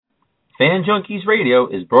Fan Junkies Radio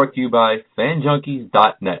is brought to you by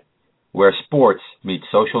FanJunkies.net, where sports meets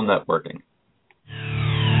social networking.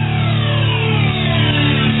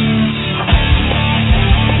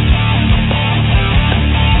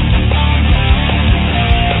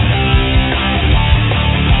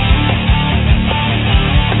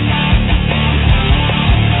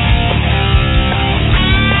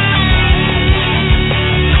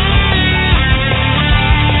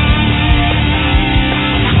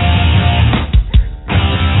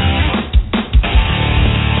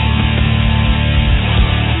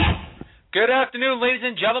 Good afternoon, ladies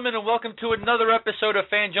and gentlemen, and welcome to another episode of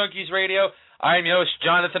Fan Junkies Radio. I am your host,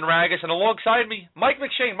 Jonathan Ragus, and alongside me, Mike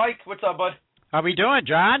McShane. Mike, what's up, bud? How we doing,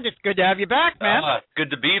 John? It's good to have you back, man. Good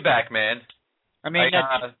to be back, man. I mean,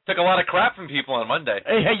 I took a lot of crap from people on Monday.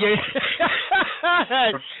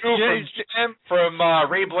 from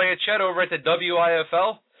Ray Blanchett over at the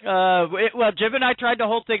WIFL. Well, Jim and I tried to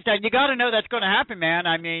hold things down. You got to know that's going to happen, man.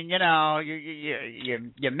 I mean, you know,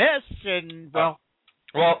 you miss, and well.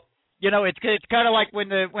 You know, it's kind of like when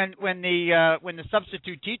the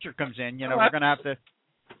substitute teacher comes in. You know, we're going to have to.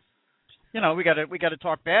 You know, we got to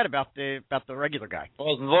talk bad about the regular guy.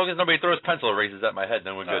 Well, as long as nobody throws pencil erasers at my head,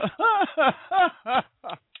 then we're good.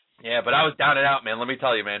 Yeah, but I was down and out, man. Let me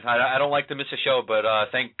tell you, man. I don't like to miss a show, but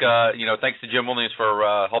thanks to Jim Williams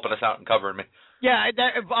for helping us out and covering me. Yeah,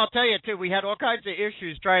 I'll tell you too. We had all kinds of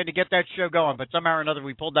issues trying to get that show going, but somehow or another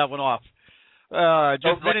we pulled that one off.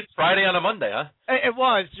 Just minutes Friday on a Monday, huh? It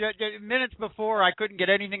was minutes before. I couldn't get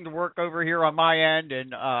anything to work over here on my end,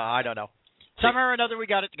 and I don't know. Somehow or another, we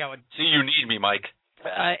got it going. See, you need me, Mike.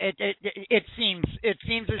 It seems as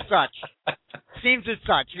such. Seems as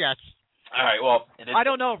such. Yes. All right. Well, I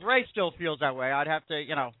don't know if Ray still feels that way. I'd have to,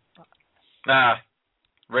 you know. Nah,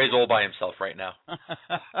 Ray's all by himself right now.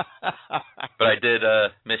 But I did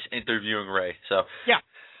miss interviewing Ray, so yeah.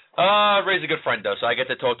 Ray's a good friend, though, so I get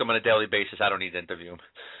to talk to him on a daily basis. I don't need to interview him.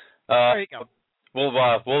 There you go.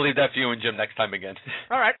 We'll leave that for you and Jim next time again.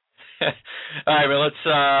 All right. All right, well, let's,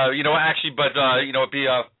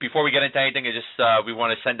 before we get into anything, we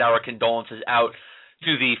want to send our condolences out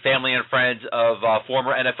to the family and friends of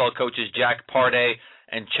former NFL coaches Jack Pardee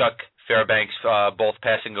and Chuck Fairbanks, both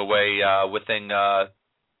passing away within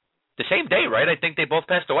the same day, right? I think they both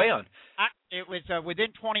passed away on. It was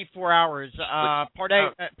within 24 hours.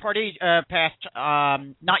 Pardee passed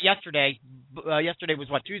not yesterday. Yesterday was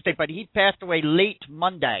Tuesday, but he passed away late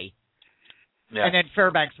Monday. Yeah. And then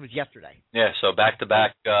Fairbanks was yesterday. Yeah, so back to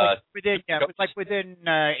back. It was like within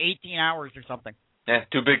 18 hours or something. Yeah,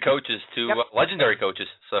 two big coaches, two legendary coaches.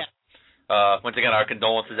 So once again, our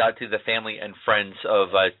condolences out to the family and friends of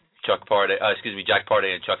Jack Pardee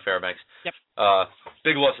and Chuck Fairbanks. Yep.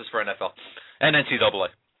 Big losses for NFL and NCAA.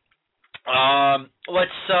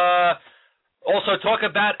 Let's also talk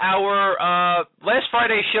about our last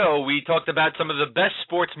Friday show. We talked about some of the best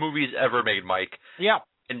sports movies ever made, Mike. Yeah.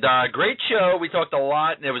 And great show. We talked a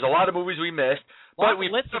lot. There was a lot of movies we missed. But we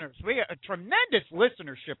listeners. We had a tremendous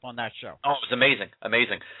listenership on that show. Oh, it was amazing.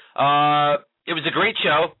 It was a great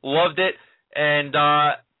show. Loved it. And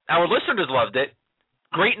our listeners loved it.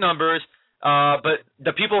 Great numbers. But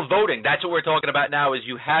the people voting, that's what we're talking about now, is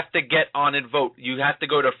you have to get on and vote. You have to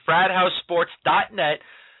go to FratHouseSports.net.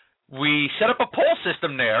 We set up a poll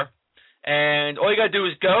system there, and all you got to do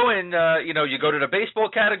is go and, you go to the baseball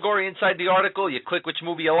category inside the article, you click which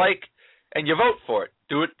movie you like, and you vote for it.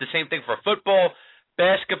 Do it the same thing for football,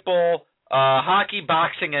 basketball, hockey,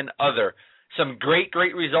 boxing, and other. Some great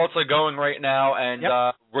results are going right now, and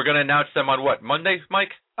we're going to announce them on what, Monday,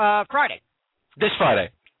 Mike? Friday. This Friday.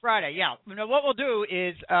 Friday, yeah. You know, what we'll do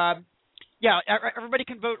is, everybody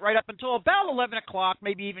can vote right up until about 11 o'clock,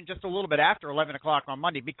 maybe even just a little bit after 11 o'clock on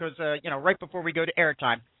Monday, because, right before we go to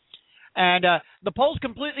airtime. And the poll's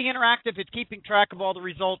completely interactive. It's keeping track of all the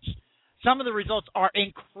results. Some of the results are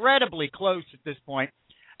incredibly close at this point.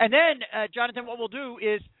 And then, Jonathan, what we'll do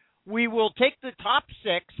is we will take the top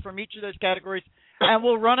 6 from each of those categories, and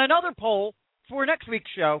we'll run another poll for next week's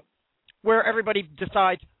show where everybody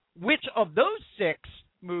decides which of those 6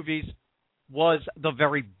 movies was the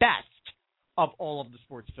very best of all of the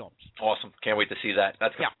sports films. Awesome. Can't wait to see that.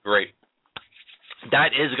 That's great.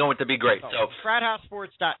 That is going to be great. So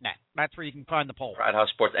FratHouseSports.net. That's where you can find the poll. FratHouse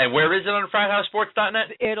Sports. And where is it on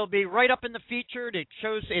FratHouseSports.net? It'll be right up in the featured.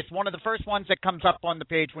 It's one of the first ones that comes up on the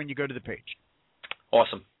page when you go to the page.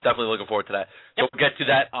 Awesome. Definitely looking forward to that. So we'll get to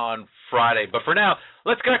that on Friday. But for now,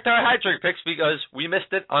 let's get to our hat trick picks because we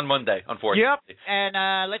missed it on Monday, unfortunately. Yep.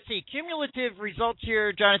 And let's see. Cumulative results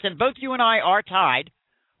here, Jonathan. Both you and I are tied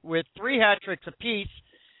with 3 hat tricks apiece.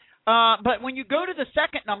 But when you go to the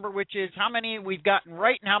second number, which is how many we've gotten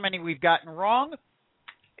right and how many we've gotten wrong,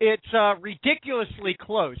 It's ridiculously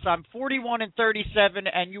close. I'm 41-37,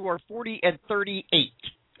 and you are 40-38.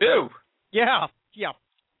 Ew. Yeah.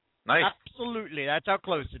 Nice. Absolutely. That's how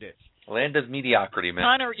close it is. Land of mediocrity, man.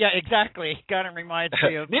 Yeah, exactly. Kind of reminds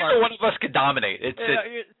me of Neither one of us could dominate. It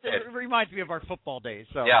reminds me of our football days.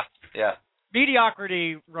 So yeah.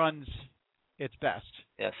 Mediocrity runs its best.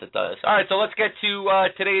 Yes, it does. All right, so let's get to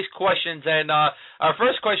today's questions. And our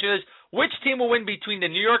first question is, which team will win between the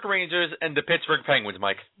New York Rangers and the Pittsburgh Penguins,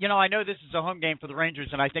 Mike? I know this is a home game for the Rangers,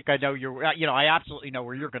 and I think I know I absolutely know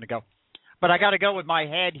where you're going to go. But I got to go with my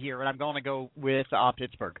head here, and I'm going to go with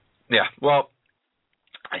Pittsburgh. Yeah, well,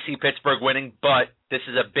 I see Pittsburgh winning, but this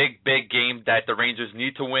is a big, big game that the Rangers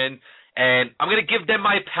need to win. And I'm going to give them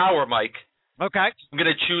my power, Mike. Okay. I'm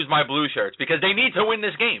going to choose my blue shirts because they need to win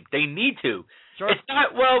this game. They need to. Sure. It's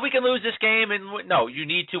not, we can lose this game. No, you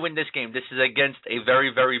need to win this game. This is against a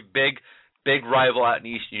very, very big rival out in the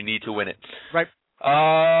East. You need to win it. Right.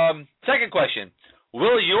 Second question.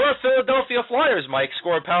 Will your Philadelphia Flyers, Mike,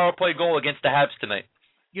 score a power play goal against the Habs tonight?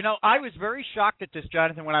 I was very shocked at this,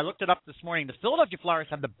 Jonathan, when I looked it up this morning. The Philadelphia Flyers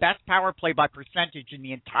have the best power play by percentage in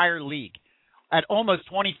the entire league at almost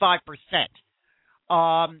 25%.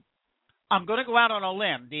 I'm going to go out on a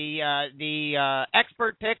limb. The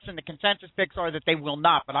expert picks and the consensus picks are that they will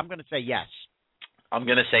not, but I'm going to say yes. I'm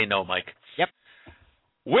going to say no, Mike. Yep.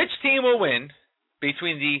 Which team will win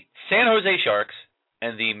between the San Jose Sharks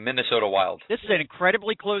and the Minnesota Wild? This is an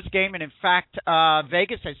incredibly close game, and in fact,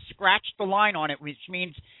 Vegas has scratched the line on it, which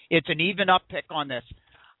means it's an even-up pick on this.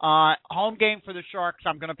 Home game for the Sharks.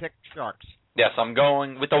 I'm going to pick Sharks. Yes, I'm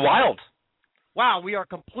going with the Wild. Wow, we are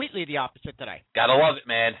completely the opposite today. Gotta love it,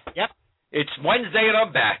 man. Yep. It's Wednesday and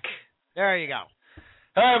I'm back. There you go.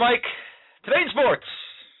 All right, Mike. Today's sports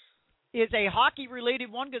is a hockey-related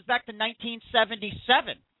one. Goes back to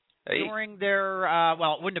 1977. Hey. During their, it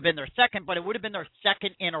wouldn't have been their second, but it would have been their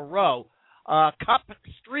second in a row cup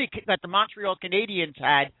streak that the Montreal Canadiens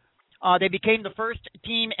had. They became the first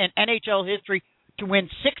team in NHL history to win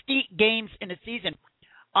 60 games in a season.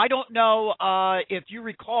 I don't know if you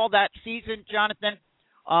recall that season, Jonathan.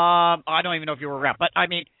 I don't even know if you were around, but I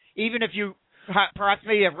mean, even if you perhaps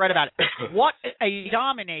maybe have read about it, what a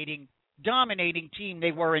dominating team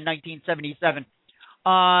they were in 1977.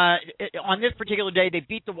 On this particular day, they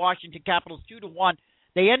beat the Washington Capitals 2-1.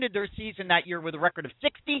 They ended their season that year with a record of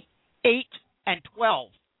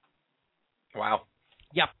 60-8-12. Wow.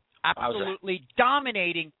 Yep, absolutely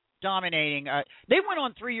dominating. They went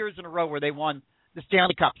on 3 years in a row where they won the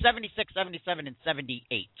Stanley Cup, 76, 77, and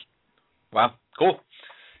 78. Wow, cool.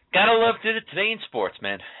 Gotta love today in sports,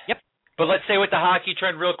 man. Yep. But let's stay with the hockey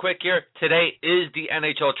trend real quick here. Today is the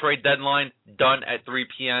NHL Trade Deadline, done at 3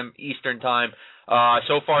 p.m. Eastern Time.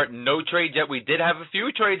 So far, no trades yet. We did have a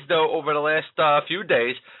few trades, though, over the last few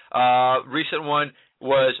days. Recent one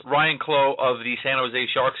was Ryan Clough of the San Jose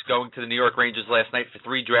Sharks going to the New York Rangers last night for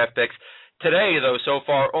 3 draft picks. Today, though, so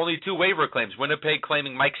far, only 2 waiver claims. Winnipeg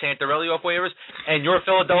claiming Mike Santorelli off waivers, and your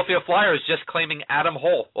Philadelphia Flyers just claiming Adam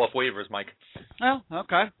Hull off waivers, Mike. Oh,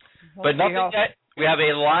 okay. But nothing yet. We have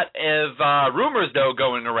a lot of rumors, though,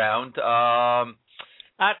 going around.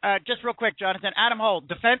 Just real quick, Jonathan. Adam Hull,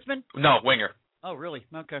 defenseman? No, winger. Oh, really?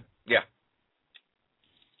 Okay. Yeah.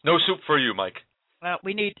 No soup for you, Mike. Well,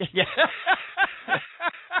 we need... Yeah.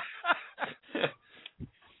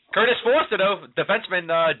 Curtis Foster, though, defenseman,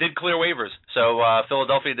 did clear waivers, so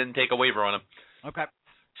Philadelphia didn't take a waiver on him. Okay.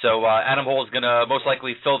 So Adam Hull is going to most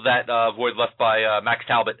likely fill that void left by Max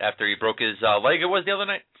Talbot after he broke his leg, it was the other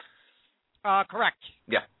night? Correct.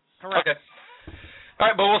 Yeah. Correct. Okay. All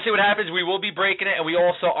right, but we'll see what happens. We will be breaking it, and we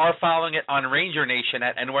also are following it on Ranger Nation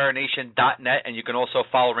at nyrnation.net, and you can also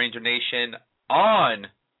follow Ranger Nation on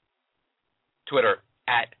Twitter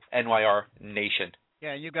at nyrnation.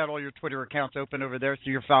 Yeah, you got all your Twitter accounts open over there, so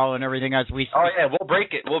you're following everything as we see. Oh, yeah, we'll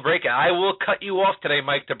break it. I will cut you off today,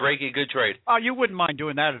 Mike, to break a good trade. Oh, you wouldn't mind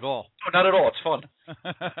doing that at all. No, not at all. It's fun.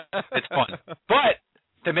 It's fun. But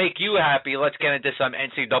to make you happy, let's get into some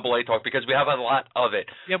NCAA talk because we have a lot of it.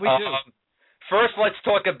 Yeah, we do. First, let's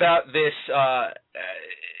talk about this, I'm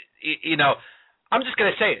just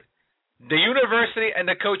going to say it. The university and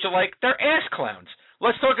the coach alike, they're ass clowns.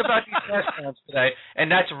 Let's talk about these ass clowns today, and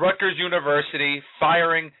that's Rutgers University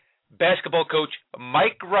firing basketball coach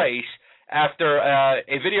Mike Rice after a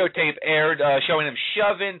videotape aired showing him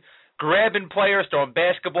shoving, grabbing players, throwing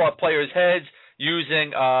basketball at players' heads,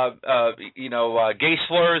 using gay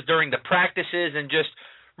slurs during the practices, and just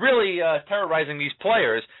really terrorizing these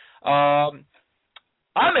players.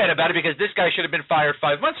 I'm mad about it because this guy should have been fired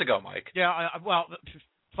 5 months ago, Mike. Yeah,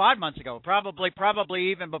 5 months ago,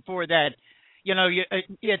 probably even before that.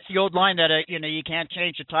 It's the old line that you can't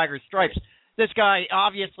change the tiger's stripes. This guy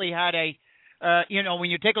obviously had when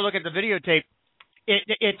you take a look at the videotape,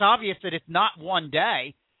 it's obvious that it's not one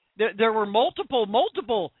day. There were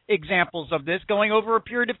multiple examples of this going over a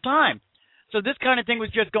period of time. So this kind of thing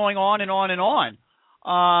was just going on and on and on.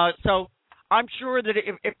 So I'm sure that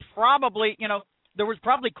it probably, there was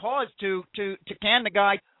probably cause to can the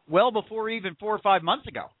guy well before even 4 or 5 months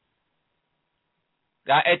ago.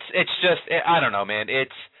 It's just, I don't know, man.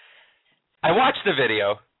 I watched the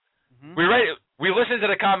video. Mm-hmm. We listened to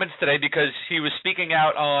the comments today because he was speaking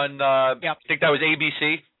out on, I think that was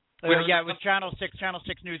ABC. It was Channel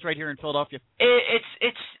 6 News right here in Philadelphia.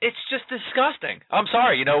 It's just disgusting. I'm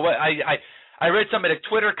sorry. You know what? I read some of the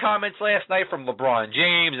Twitter comments last night from LeBron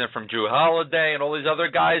James and from Drew Holiday and all these other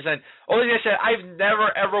guys, and all these guys said, I've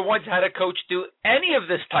never, ever once had a coach do any of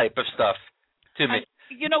this type of stuff to me.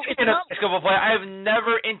 It's not... basketball player, I have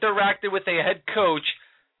never interacted with a head coach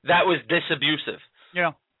that was this abusive.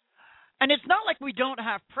 Yeah. And it's not like we don't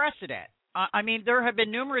have precedent. I mean, there have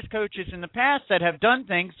been numerous coaches in the past that have done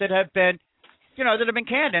things that have been, that have been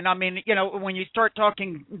candid. I mean, when you start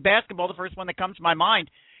talking basketball, the first one that comes to my mind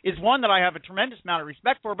is one that I have a tremendous amount of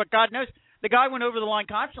respect for, but God knows the guy went over the line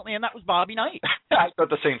constantly, and that was Bobby Knight. I thought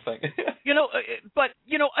the same thing.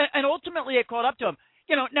 And ultimately it caught up to him.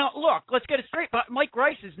 Now, look, let's get it straight. Mike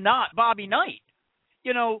Rice is not Bobby Knight.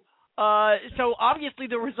 So obviously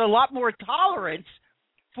there was a lot more tolerance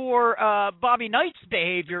for Bobby Knight's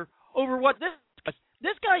behavior over what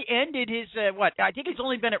this guy ended his, I think he's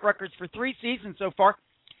only been at Rutgers for 3 seasons so far.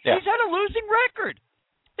 Yeah. He's had a losing record.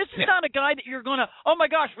 This is not a guy that you're going to, oh my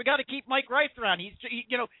gosh, we got to keep Mike Rice around. He's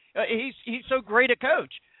so great a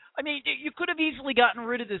coach. I mean, you could have easily gotten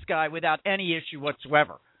rid of this guy without any issue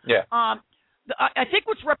whatsoever. Yeah. I think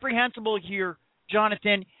what's reprehensible here,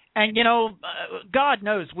 Jonathan, and God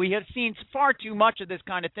knows we have seen far too much of this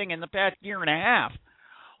kind of thing in the past year and a half.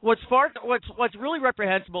 What's really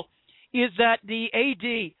reprehensible is that the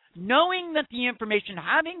AD, knowing that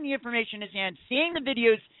having the information in his hand, seeing the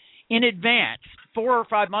videos in advance 4 or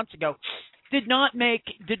 5 months ago, did not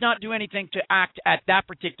do anything to act at that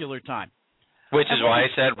particular time. Which is why I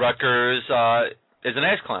said Rutgers is an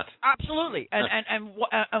ass clown. Absolutely, and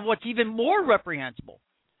what's even more reprehensible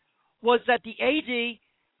was that the AD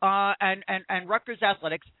and Rutgers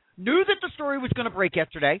Athletics knew that the story was going to break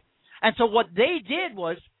yesterday, and so what they did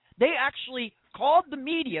was they actually called the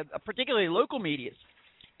media, particularly local medias,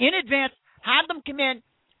 in advance, had them come in,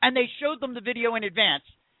 and they showed them the video in advance,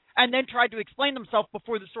 and then tried to explain themselves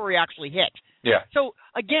before the story actually hit. Yeah. So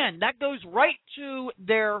again, that goes right to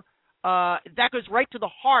their the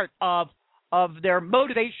heart of their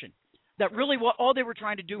motivation. That really all they were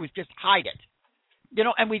trying to do was just hide it.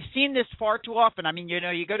 And we've seen this far too often. I mean,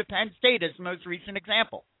 you go to Penn State as the most recent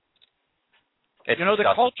example. It's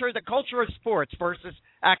the culture of sports versus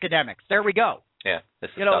academics. There we go. Yeah.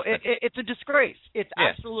 It's a disgrace. It's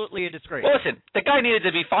absolutely a disgrace. Well, listen, the guy needed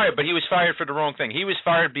to be fired, but he was fired for the wrong thing. He was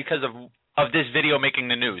fired because of this video making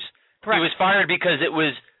the news. Correct. He was fired because it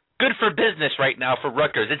was good for business right now for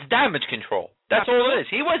Rutgers. It's damage control. That's all it is.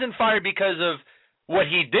 He wasn't fired because of what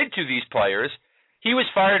he did to these players. He was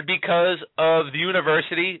fired because of the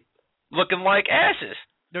university looking like asses.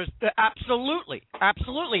 There's absolutely.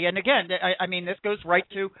 And again, I mean, this goes right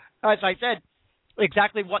to, as I said,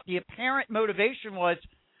 exactly what the apparent motivation was,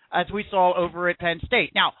 as we saw over at Penn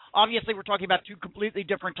State. Now, obviously, we're talking about two completely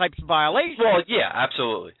different types of violations. Well, yeah,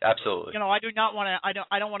 absolutely. I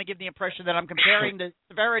don't want to give the impression that I'm comparing the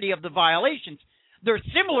severity of the violations. They're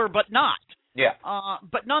similar, but not. Yeah.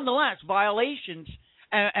 But nonetheless, violations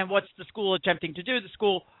and what's the school attempting to do? The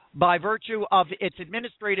school, by virtue of its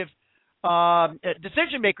administrative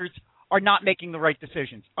decision makers, are not making the right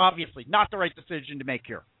decisions. Obviously, not the right decision to make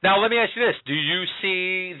here. Now, let me ask you this. Do you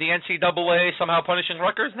see the NCAA somehow punishing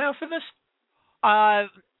Rutgers now for this? I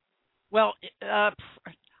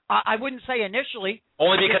wouldn't say initially.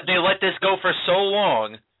 Only because they let this go for so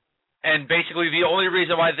long, and basically the only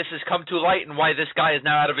reason why this has come to light and why this guy is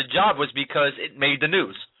now out of a job was because it made the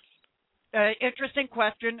news. Interesting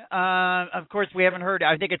question. Of course, we haven't heard.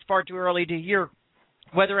 I think it's far too early to hear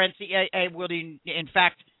whether NCAA will, in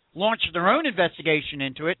fact, launch their own investigation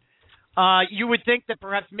into it. You would think that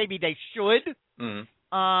perhaps maybe they should. Mm-hmm.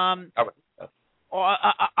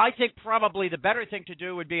 I think probably the better thing to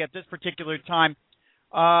do would be at this particular time,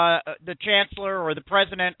 the chancellor or the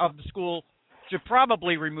president of the school should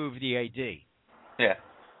probably remove the AD. Yeah.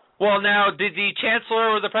 Well, now, did the chancellor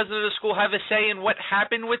or the president of the school have a say in what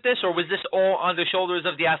happened with this, or was this all on the shoulders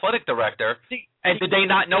of the athletic director? And did they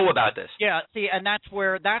not know about this? Yeah, and that's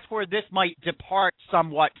where this might depart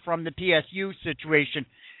somewhat from the PSU situation,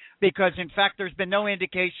 because in fact there's been no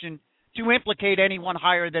indication to implicate anyone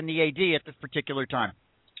higher than the AD at this particular time.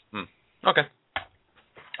 Okay.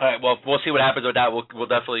 All right. Well, we'll see what happens with that. We'll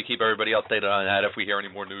definitely keep everybody updated on that if we hear any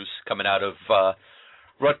more news coming out of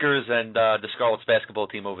Rutgers and the Scarlets basketball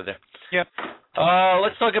team over there. Yep.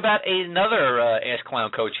 Let's talk about another ass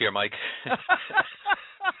clown coach here, Mike.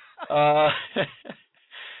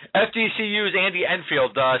 FGCU's Andy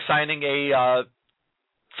Enfield signing a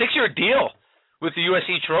 6-year deal with the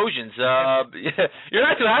USC Trojans. You're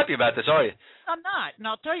not too happy about this, are you? I'm not, and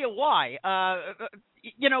I'll tell you why.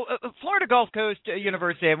 Florida Gulf Coast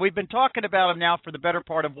University, and we've been talking about them now for the better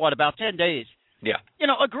part of, about 10 days. Yeah.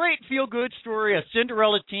 A great feel-good story, a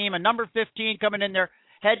Cinderella team, a number 15 coming in there,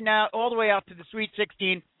 heading out all the way out to the Sweet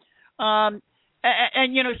 16. And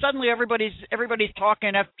suddenly everybody's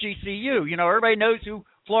talking FGCU. Everybody knows who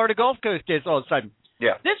Florida Gulf Coast is all of a sudden.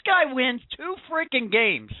 Yeah. This guy wins 2 freaking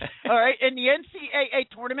games, all right, in the NCAA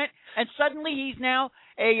tournament, and suddenly he's now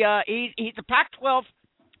he's a Pac-12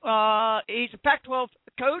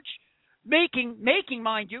 coach, making,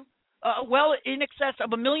 mind you, well in excess of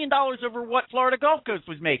 $1 million over what Florida Gulf Coast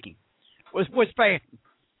was paying.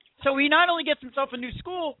 So he not only gets himself a new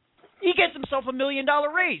school, he gets himself $1 million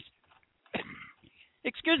raise.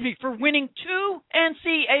 Excuse me, for winning 2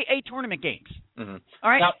 NCAA tournament games. Mm-hmm. All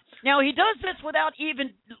right. Now he does this without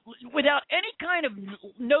any kind of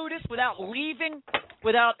notice, without leaving,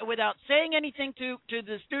 without saying anything to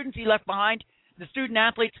the students he left behind, the student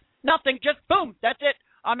athletes. Nothing. Just boom. That's it.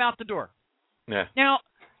 I'm out the door. Yeah. Now,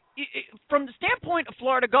 from the standpoint of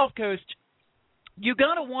Florida Gulf Coast, you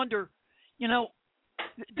got to wonder,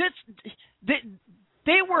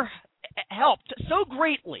 they were helped so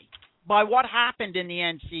greatly by what happened in the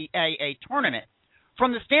NCAA tournament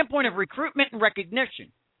from the standpoint of recruitment and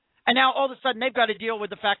recognition. And now all of a sudden they've got to deal with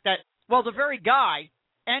the fact that, well, the very guy,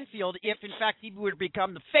 Enfield, if in fact he would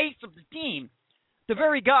become the face of the team, the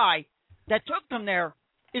very guy that took them there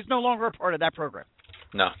is no longer a part of that program.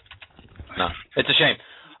 No. It's a shame.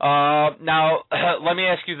 Now, let me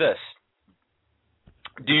ask you this.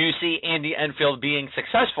 Do you see Andy Enfield being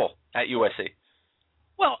successful at USC?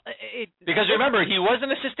 Well, because remember, he was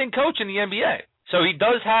an assistant coach in the NBA, so he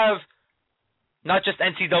does have not just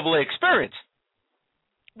NCAA experience.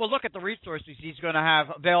 Well, look at the resources he's going to have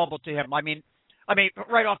available to him. I mean,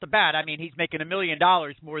 right off the bat, he's making $1 million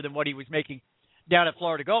more than what he was making down at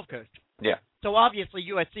Florida Gulf Coast. Yeah. So obviously,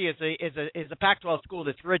 USC is a Pac-12 school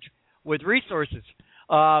that's rich with resources,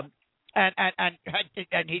 and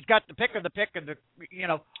he's got the pick of the pick, and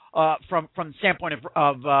from the standpoint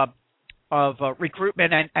of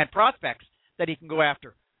recruitment and prospects that he can go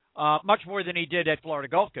after, much more than he did at Florida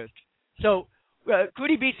Gulf Coast. So could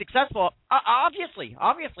he be successful? Obviously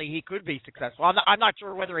he could be successful. I'm not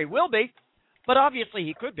sure whether he will be, but obviously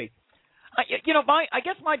he could be. I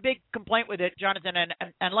guess my big complaint with it, Jonathan,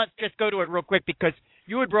 and let's just go to it real quick because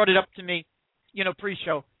you had brought it up to me,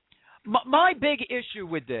 pre-show. My big issue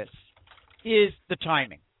with this is the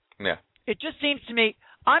timing. Yeah. It just seems to me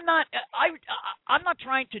I'm not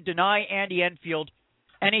trying to deny Andy Enfield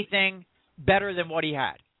anything better than what he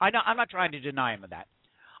had. I'm not trying to deny him of that.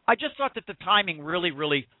 I just thought that the timing really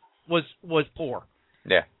was poor.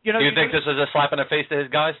 Yeah. Do you think this is a slap in the face to his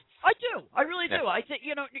guys? I do. I really do. I think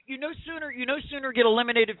you sooner get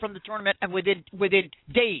eliminated from the tournament, and within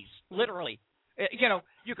days, literally,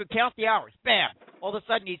 you could count the hours. Bam! All of a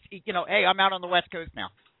sudden, hey, I'm out on the West Coast now.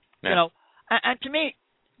 Yeah. And to me,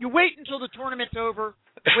 you wait until the tournament's over.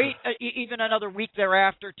 Wait even another week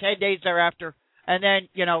thereafter, 10 days thereafter, and then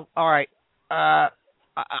all right,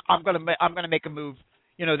 I'm gonna make a move.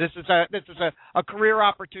 This is a career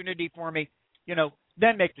opportunity for me.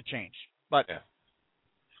 Then make the change. But yeah.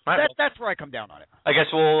 Right, that's where I come down on it. I guess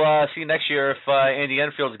we'll see next year if Andy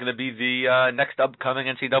Enfield is going to be the next upcoming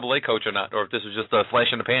NCAA coach or not, or if this was just a flash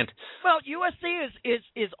in the pan. Well, USC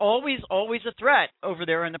is always a threat over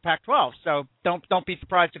there in the Pac-12, so don't be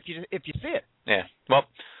surprised if you see it. Yeah. Well,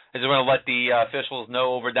 I just want to let the officials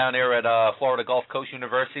know over down there at Florida Gulf Coast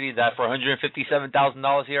University that for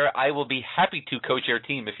 $157,000 here, I will be happy to coach your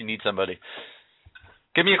team if you need somebody.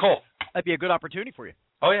 Give me a call. That'd be a good opportunity for you.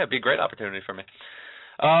 Oh, yeah, it'd be a great opportunity for me.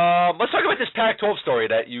 Let's talk about this Pac-12 story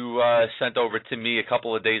that you sent over to me a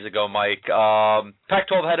couple of days ago, Mike.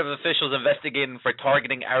 Pac-12 head of officials investigating for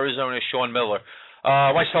targeting Arizona's Sean Miller.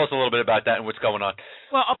 Why don't you tell us a little bit about that and what's going on?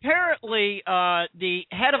 Well, apparently the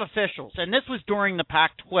head of officials, and this was during the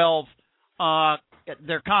Pac-12,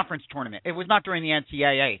 their conference tournament. It was not during the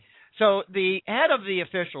NCAA. So the head of the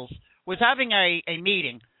officials was having a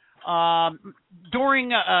meeting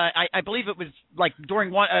during, I believe it was like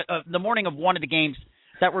during the morning of one of the games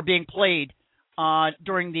that were being played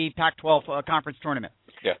during the Pac-12 conference tournament.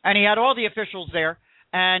 Yeah. And he had all the officials there,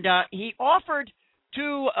 and he offered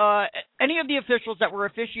to any of the officials that were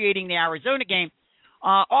officiating the Arizona game,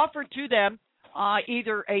 offered to them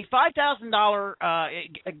either a $5,000,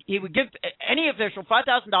 he would give any official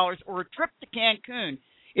 $5,000 or a trip to Cancun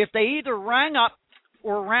if they either rang up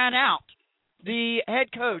or ran out the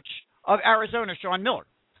head coach of Arizona, Sean Miller.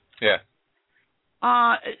 Yeah.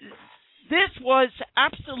 This was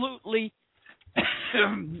absolutely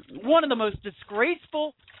one of the most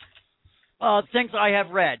disgraceful things I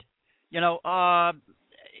have read.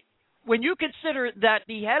 When you consider that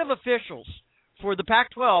the head of officials for the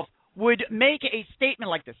Pac-12 would make a statement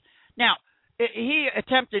like this. Now, he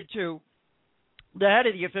attempted to, the head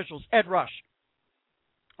of the officials, Ed Rush,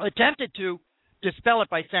 attempted to dispel it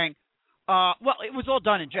by saying, well, it was all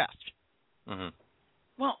done in jest. Mm-hmm.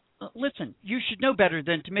 Well, listen, you should know better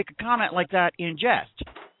than to make a comment like that in jest.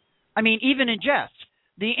 I mean, even in jest,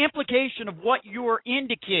 the implication of what you're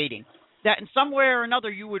indicating, that in some way or another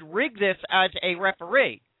you would rig this as a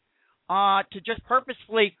referee to just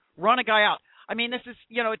purposefully run a guy out. I mean, this is,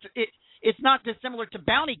 it's not dissimilar to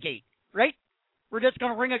Bountygate, right? We're just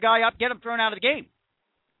going to ring a guy up, get him thrown out of the game.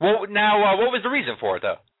 Well, now, what was the reason for it,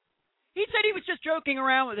 though? He said he was just joking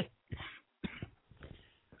around with it.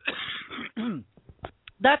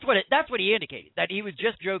 That's what he indicated, that he was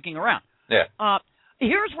just joking around. Yeah.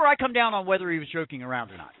 Here's where I come down on whether he was joking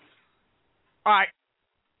around or not. All right.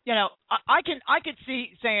 I could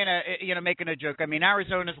see saying making a joke. I mean,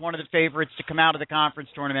 Arizona's one of the favorites to come out of the conference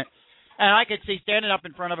tournament, and I could see standing up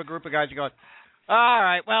in front of a group of guys and going, "All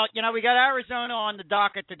right, well, we got Arizona on the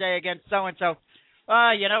docket today against so and so.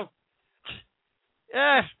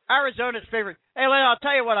 Arizona's favorite. Hey, I'll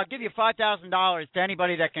tell you what. I'll give you $5,000 to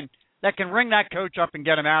anybody that can ring that coach up and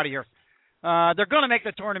get him out of here. They're going to make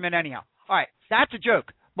the tournament anyhow. All right, that's a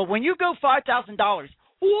joke. But when you go $5,000 or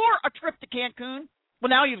a trip to Cancun, well,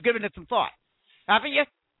 now you've given it some thought, haven't you?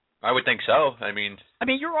 I would think so. I mean,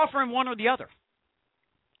 you're offering one or the other.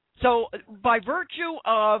 So by virtue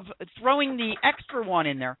of throwing the extra one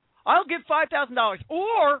in there, I'll give $5,000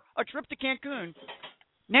 or a trip to Cancun.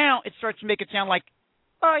 Now it starts to make it sound like,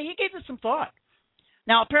 he gave this some thought.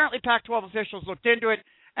 Now, apparently Pac-12 officials looked into it,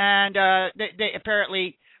 and they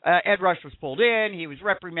apparently Ed Rush was pulled in. He was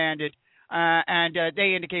reprimanded, and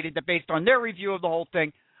they indicated that based on their review of the whole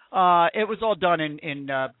thing, it was all done in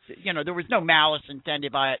there was no malice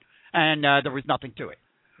intended by it, and there was nothing to it.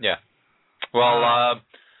 Yeah. Well,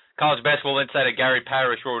 College Basketball Insider Gary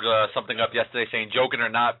Parrish wrote something up yesterday saying, joking or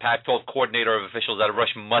not, Pac-12 coordinator of officials at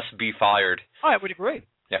Rush must be fired. I would agree.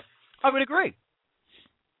 Yeah. I would agree.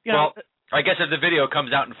 I guess if the video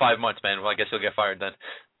comes out in 5 months, man, well, I guess he'll get fired then.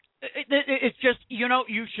 It's just,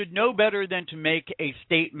 you should know better than to make a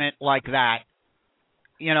statement like that,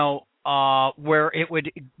 where it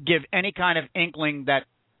would give any kind of inkling that,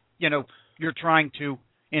 you're trying to,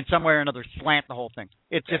 in some way or another, slant the whole thing.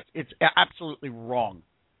 It's just, it's absolutely wrong.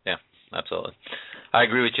 Yeah, absolutely. I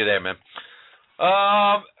agree with you there, man.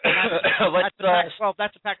 That's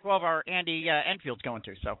a Pac-12 our Andy Enfield's going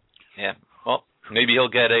to, so. Yeah, well, maybe he'll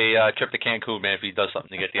get a trip to Cancun, man, if he does something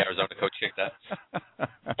to get the Arizona coach kicked out.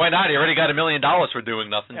 Why not? He already got $1 million for doing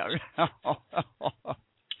nothing. All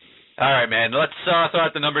right, man. Let's throw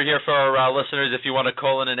out the number here for our listeners. If you want to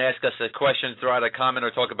call in and ask us a question, throw out a comment,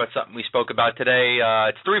 or talk about something we spoke about today,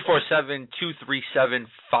 it's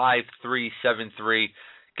 347-237-5373.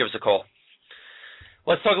 Give us a call.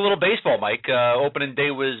 Let's talk a little baseball, Mike. Opening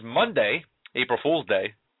day was Monday, April Fool's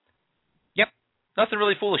Day. Yep. Nothing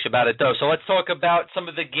really foolish about it, though. So let's talk about some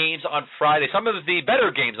of the games on Friday, some of the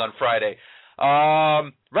better games on Friday.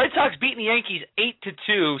 Red Sox beating the Yankees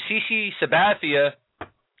 8-2. CC Sabathia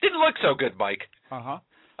didn't look so good, Mike. Uh-huh.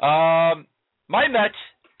 My Mets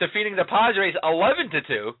defeating the Padres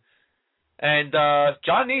 11-2. And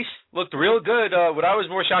John Neese looked real good. What I was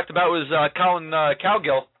more shocked about was Colin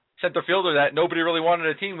Cowgill, center fielder, that nobody really wanted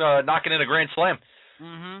a team knocking in a grand slam.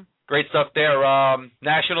 Mm-hmm. Great stuff there.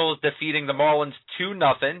 Nationals defeating the Marlins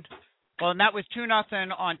 2-0. Well, and that was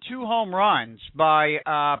 2-0 on 2 home runs by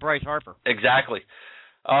Bryce Harper. Exactly.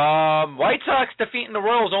 White Sox defeating the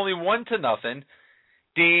Royals only 1-0.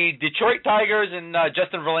 The Detroit Tigers and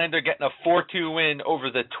Justin Verlander getting a 4-2 win over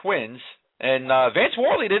the Twins. And Vance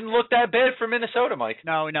Worley didn't look that bad for Minnesota, Mike.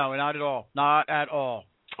 No, not at all. Not at all.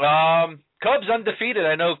 Cubs undefeated.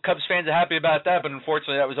 I know Cubs fans are happy about that, but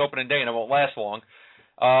unfortunately that was opening day and it won't last long.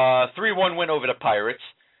 3-1 win over the Pirates.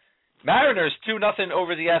 Mariners 2-0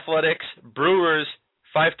 over the Athletics. Brewers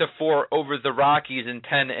 5-4 over the Rockies in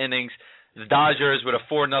 10 innings. The Dodgers with a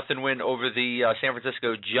 4-0 win over the San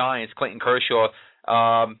Francisco Giants. Clayton Kershaw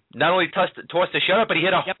not only tossed a shutout, but he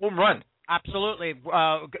hit a home run. Absolutely.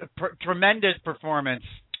 Tremendous performance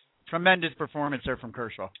Tremendous performance there from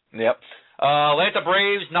Kershaw. Yep. Atlanta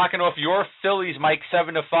Braves knocking off your Phillies, Mike,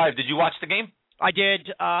 7-5. Did you watch the game? I did.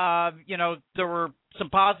 There were some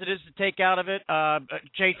positives to take out of it.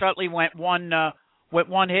 Chase Utley went one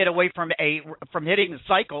hit away from hitting the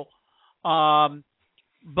cycle.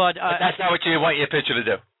 But that's not what you want your pitcher to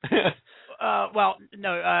do. Well,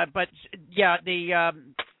 no. But yeah,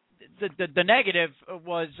 the negative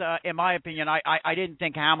was, in my opinion, I didn't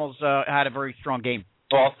think Hamels had a very strong game.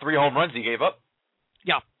 Well, 3 home runs he gave up.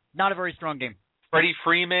 Yeah, not a very strong game. Freddie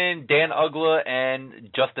Freeman, Dan Uggla,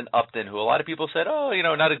 and Justin Upton, who a lot of people said,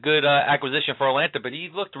 not a good acquisition for Atlanta, but he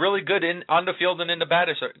looked really good on the field and in the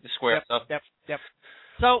batter square. Yep.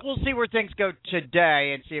 So we'll see where things go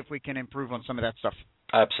today and see if we can improve on some of that stuff.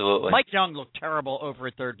 Absolutely. Mike Young looked terrible over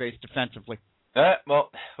at third base defensively. Well,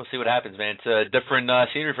 we'll see what happens, man. It's a different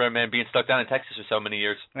scenery for him, man, being stuck down in Texas for so many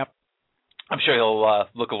years. Yep. I'm sure he'll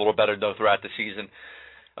look a little better, though, throughout the season.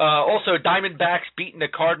 Also, Diamondbacks beating the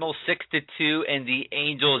Cardinals 6-2, and the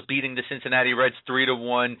Angels beating the Cincinnati Reds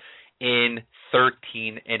 3-1 in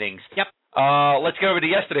 13 innings. Yep. Let's go over to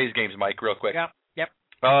yesterday's games, Mike, real quick. Yep.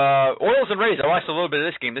 Orioles and Rays. I watched a little bit of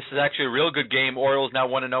this game. This is actually a real good game. Orioles now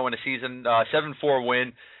 1-0 in the season, 7-4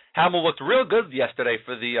 win. Hamill looked real good yesterday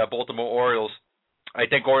for the Baltimore Orioles. I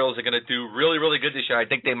think Orioles are going to do really, really good this year. I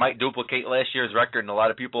think they might duplicate last year's record, and a lot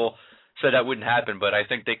of people said that wouldn't happen, but I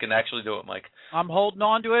think they can actually do it, Mike. I'm holding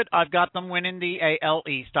on to it. I've got them winning the AL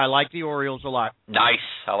East. I like the Orioles a lot. Nice.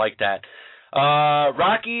 I like that.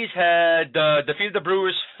 Rockies had defeated the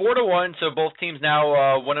Brewers 4-1, so both teams now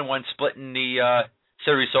 1-1, splitting the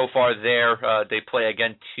series so far there. They play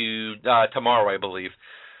again tomorrow, I believe.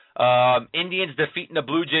 Indians defeating the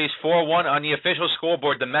Blue Jays 4-1 on the official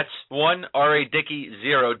scoreboard. The Mets 1, R.A. Dickey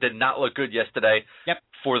 0. Did not look good yesterday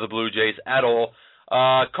for the Blue Jays at all.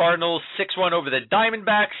 Cardinals 6-1 over the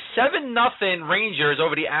Diamondbacks. 7-0 Rangers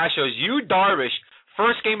over the Astros. Yu Darvish,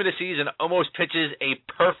 first game of the season, almost pitches a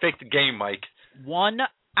perfect game, Mike. 1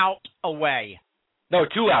 out away. No,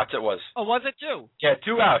 2 outs it was. Oh, was it 2? Yeah,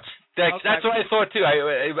 2 outs. That's what I thought, too.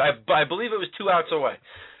 I believe it was 2 outs away.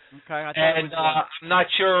 Okay. I'm not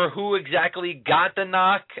sure who exactly got the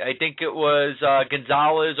knock. I think it was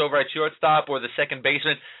Gonzalez over at shortstop or the second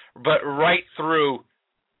baseman, but right through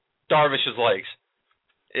Darvish's legs.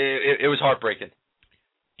 It was heartbreaking.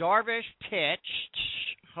 Darvish pitched,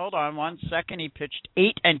 hold on 1 second, he pitched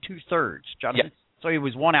 8 2/3, Jonathan. Yep. So he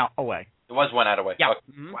was 1 out away. It was 1 out away. Yeah. Okay.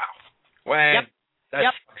 Mm-hmm. Wow.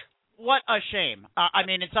 That's What a shame. I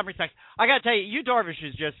mean, in some respects, I got to tell you, Yu Darvish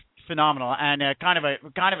is just phenomenal, and kind of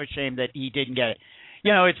a shame that he didn't get it.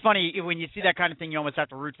 You know, it's funny when you see that kind of thing. You almost have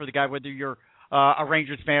to root for the guy, whether you're a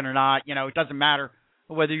Rangers fan or not. You know, it doesn't matter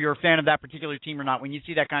whether you're a fan of that particular team or not. When you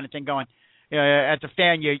see that kind of thing going, as a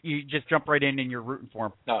fan, you just jump right in and you're rooting for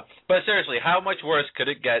him. No, but seriously, how much worse could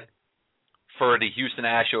it get for the Houston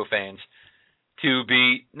Astros fans to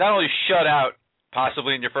be not only shut out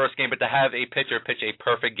possibly in your first game, but to have a pitcher pitch a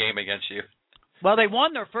perfect game against you? Well, they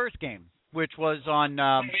won their first game, which was on.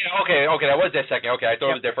 Okay, that was their second. Okay, I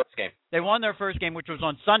thought it was their first game. They won their first game, which was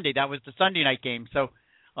on Sunday. That was the Sunday night game. So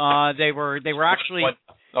they were actually.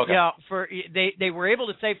 Okay. Yeah, they were able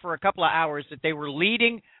to say for a couple of hours that they were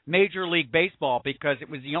leading Major League Baseball because it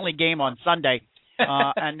was the only game on Sunday,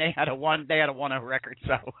 and they had a 1-0 record.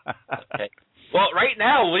 So. Okay. Well, right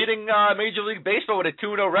now, leading Major League Baseball with a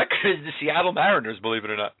 2-0 record is the Seattle Mariners, believe it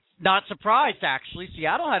or not. Not surprised, actually.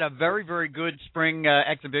 Seattle had a very, very good spring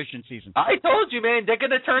exhibition season. I told you, man, they're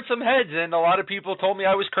going to turn some heads, and a lot of people told me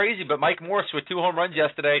I was crazy, but Mike Morse with 2 home runs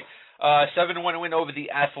yesterday, 7-1 win over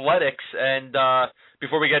the Athletics, and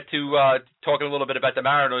before we get to talking a little bit about the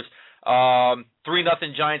Mariners,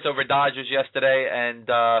 3-0 Giants over Dodgers yesterday, and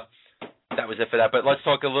that was it for that. But let's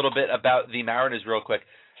talk a little bit about the Mariners real quick.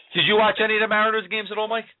 Did you watch any of the Mariners games at all,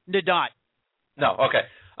 Mike? Did not. No, okay.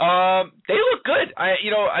 They look good.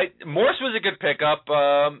 Morse was a good pickup.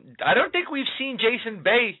 I don't think we've seen Jason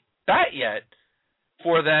Bay bat yet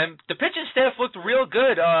for them. The pitching staff looked real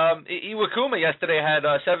good. Iwakuma yesterday had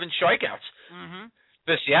 7 strikeouts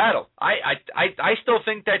for Seattle. I still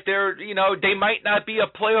think that they might not be a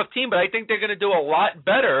playoff team, but I think they're going to do a lot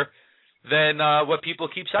better than what people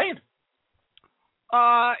keep saying.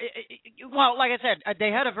 Well, like I said,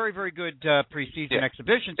 they had a very, very good preseason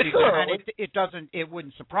exhibition season, and it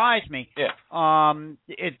wouldn't surprise me. Yeah.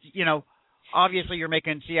 Obviously you're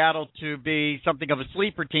making Seattle to be something of a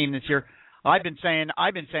sleeper team this year. I've been saying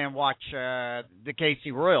watch the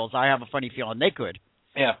KC Royals. I have a funny feeling they could.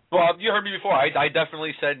 Yeah. Well, you heard me before. I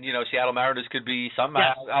definitely said, Seattle Mariners could be some.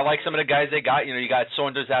 Yeah. I like some of the guys they got. You got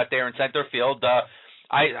Saunders out there in center field.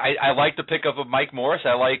 I like the pickup of Mike Morris.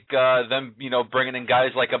 I like them, bringing in guys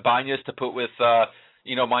like Ibanez to put with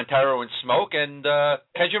Montero and Smoke, and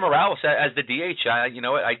Pedro Morales as the DH. I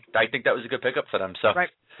think that was a good pickup for them. So right.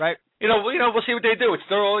 We'll see what they do. It's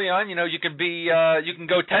still early on. You can you can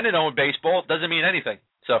go 10-0 in baseball. It doesn't mean anything.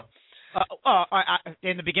 So.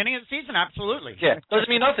 In the beginning of the season, absolutely. Yeah, doesn't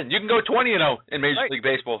mean nothing. You can go 20-0 in Major League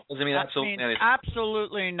Baseball. Doesn't mean absolutely anything.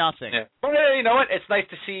 Absolutely nothing. Yeah. But you know what? It's nice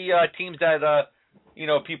to see teams that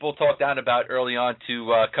people talk down about early on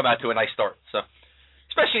to come out to a nice start. So,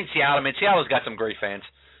 especially in Seattle. I mean, Seattle's got some great fans.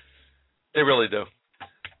 They really do.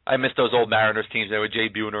 I miss those old Mariners teams there with Jay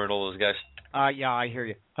Buhner and all those guys. Yeah, I hear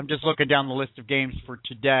you. I'm just looking down the list of games for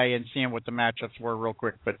today and seeing what the matchups were real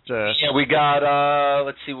quick. But yeah, we got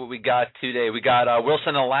let's see what we got today. We got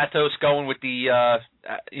Wilson and Latos going with the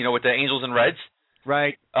with the Angels and Reds.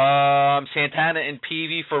 Right. Santana and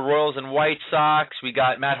Peavy for Royals and White Sox. We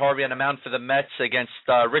got Matt Harvey on the mound for the Mets against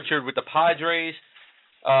Richard with the Padres.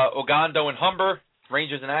 Ogando and Humber,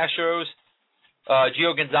 Rangers and Astros.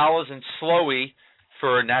 Gio Gonzalez and Slowey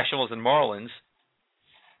for Nationals and Marlins.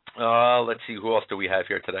 Let's see, who else do we have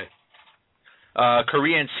here today?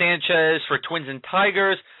 Correa and Sanchez for Twins and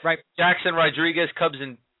Tigers. Right. Jackson Rodriguez, Cubs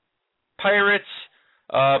and Pirates.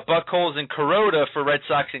 Buchholz and Kuroda for Red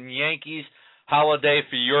Sox and Yankees. Holiday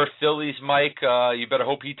for your Phillies, Mike. You better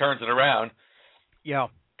hope he turns it around. Yeah.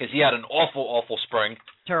 Because he had an awful spring.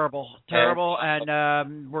 Terrible,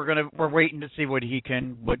 and we're waiting to see what he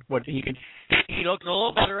can. He looked a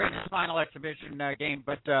little better in his final exhibition game,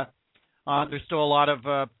 but there's still a lot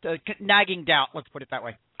of nagging doubt. Let's put it that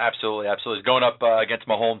way. Absolutely. Going up against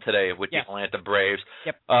Maholm today with the Atlanta Braves.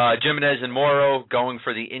 Yep. Jimenez and Morrow going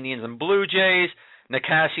for the Indians and Blue Jays.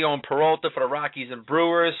 Nicasio and Peralta for the Rockies and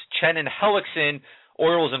Brewers. Chen and Hellickson,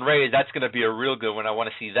 Orioles and Rays. That's going to be a real good one. I want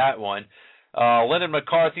to see that one. Lennon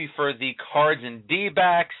McCarthy for the Cards and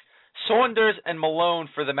D-backs. Saunders and Malone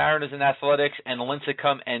for the Mariners and Athletics. And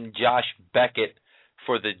Lincecum and Josh Beckett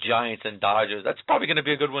for the Giants and Dodgers. That's probably going to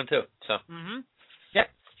be a good one, too. So. Mm-hmm. Yep.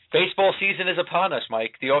 Baseball season is upon us,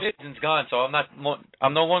 Mike. The off-season's gone, so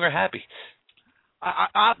I'm no longer happy.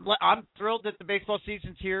 I'm thrilled that the baseball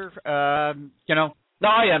season's here. No,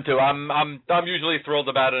 I am too. I'm usually thrilled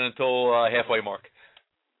about it until halfway mark.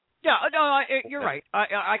 Yeah, no, you're right.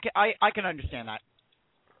 I can understand that.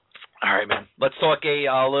 All right, man. Let's talk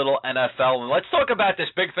a little NFL, and let's talk about this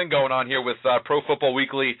big thing going on here with Pro Football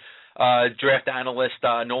Weekly draft analyst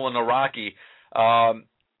Nolan Araki.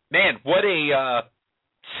 Man, what a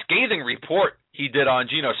scathing report he did on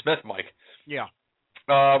Geno Smith, Mike. Yeah.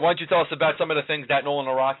 Why don't you tell us about some of the things that Nolan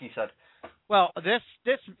Araki said? Well, this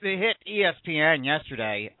hit ESPN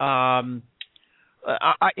yesterday. I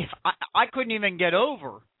couldn't even get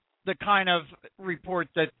over the kind of report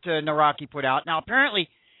that Naraki put out. Now, apparently,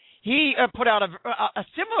 he put out a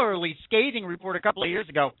similarly scathing report a couple of years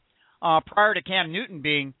ago, prior to Cam Newton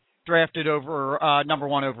being drafted over number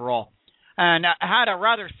 1 overall, and had a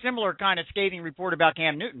rather similar kind of scathing report about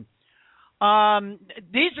Cam Newton.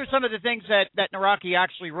 These are some of the things that Naraki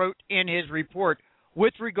actually wrote in his report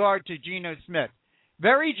with regard to Geno Smith.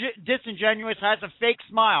 Very disingenuous, has a fake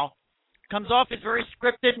smile, comes off as very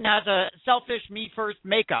scripted, and has a selfish me-first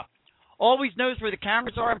makeup. Always knows where the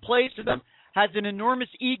cameras are and plays to them, has an enormous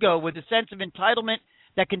ego with a sense of entitlement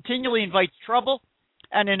that continually invites trouble,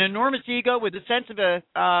 and an enormous ego with a sense of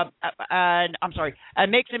and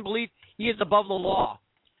makes him believe he is above the law.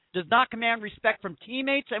 Does not command respect from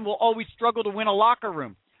teammates and will always struggle to win a locker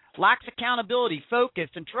room. Lacks accountability, focus,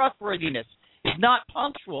 and trustworthiness. Is not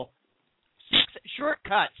punctual. Seeks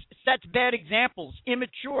shortcuts. Sets bad examples.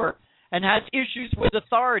 Immature. And has issues with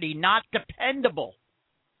authority. Not dependable.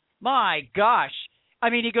 My gosh. I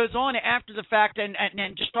mean, he goes on after the fact and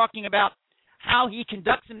just talking about how he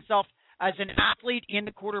conducts himself as an athlete in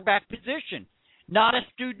the quarterback position. Not a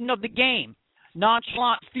student of the game.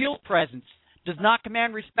 Nonchalant field presence. Does not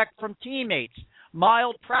command respect from teammates.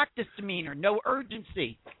 Mild practice demeanor. No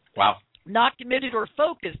urgency. Wow. Not committed or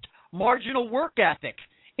focused. Marginal work ethic.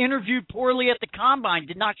 Interviewed poorly at the combine.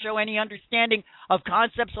 Did not show any understanding of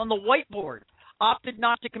concepts on the whiteboard. Opted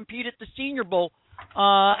not to compete at the Senior Bowl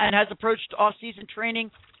and has approached off-season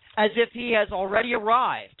training as if he has already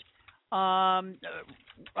arrived.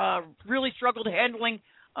 Really struggled handling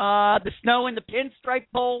the snow in the Pinstripe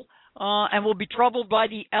Bowl and will be troubled by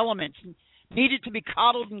the elements. Needed to be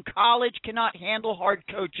coddled in college, cannot handle hard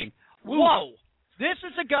coaching. Whoa! This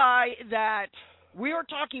is a guy that we are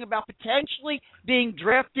talking about potentially being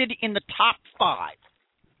drafted in the top 5.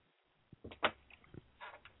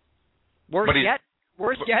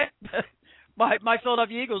 Worse yet, my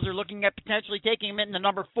Philadelphia Eagles are looking at potentially taking him in the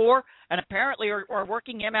number 4, and apparently are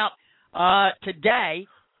working him out today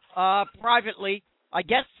privately, I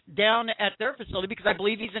guess, down at their facility because I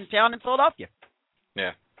believe he's in town in Philadelphia.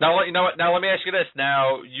 Yeah. Now, you know what? Now, let me ask you this.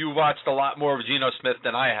 Now, you watched a lot more of Geno Smith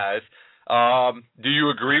than I have. Do you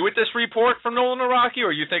agree with this report from Nolan Araki,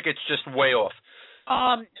 or you think it's just way off?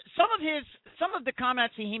 Some of the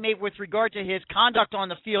comments he made with regard to his conduct on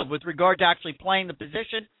the field, with regard to actually playing the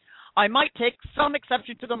position, I might take some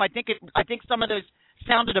exception to them. I think some of those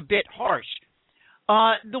sounded a bit harsh.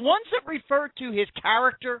 The ones that refer to his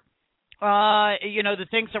character, the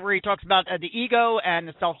things that where he talks about the ego and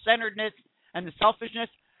the self-centeredness and the selfishness.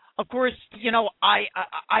 Of course, I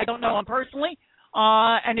don't know him personally,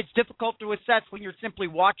 and it's difficult to assess when you're simply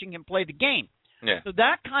watching him play the game. Yeah. So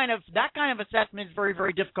that kind of assessment is very,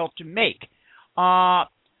 very difficult to make. You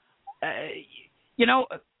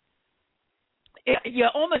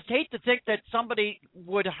almost hate to think that somebody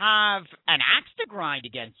would have an axe to grind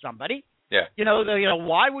against somebody. Yeah.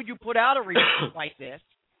 Why would you put out a report like this?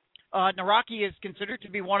 Naraki is considered to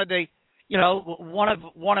be one of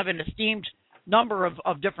an esteemed number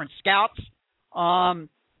of different scouts.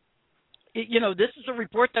 This is a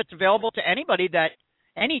report that's available to any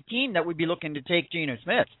team that would be looking to take Geno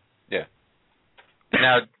Smith. Yeah.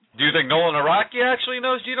 Now, do you think Nolan Araki actually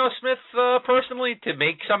knows Geno Smith personally to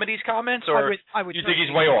make some of these comments, or I would do you think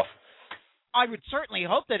he's way off? I would certainly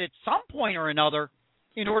hope that at some point or another,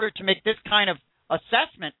 in order to make this kind of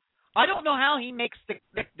assessment, I don't know how he makes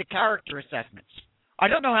the character assessments. I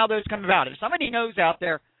don't know how those come about. If somebody knows out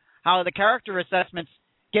there how the character assessments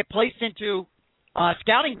get placed into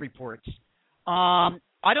scouting reports, I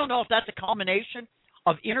don't know if that's a combination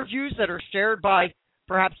of interviews that are shared by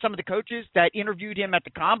perhaps some of the coaches that interviewed him at the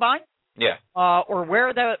combine. Yeah. Or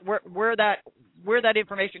where that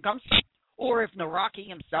information comes from, or if Naraki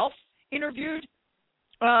himself interviewed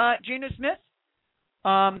Geno Smith.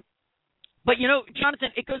 But Jonathan,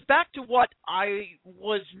 it goes back to what I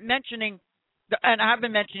was mentioning, and I have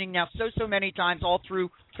been mentioning now so many times all through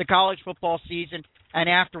the college football season and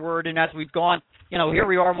afterward, and as we've gone, here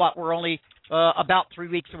we are. We're only about 3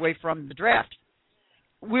 weeks away from the draft.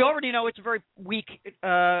 We already know it's a very weak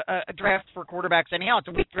draft for quarterbacks anyhow. It's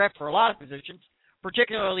a weak draft for a lot of positions,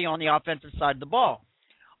 particularly on the offensive side of the ball.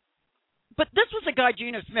 But this was a guy,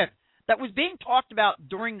 Geno Smith, that was being talked about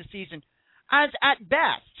during the season as, at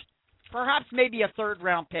best, perhaps maybe a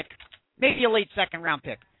third-round pick, maybe a late second-round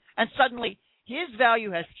pick. And suddenly, his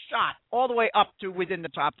value has shot all the way up to within the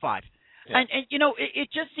top 5. Yeah. And it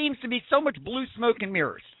just seems to be so much blue smoke and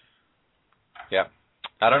mirrors. Yeah.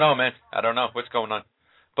 I don't know, man. I don't know what's going on.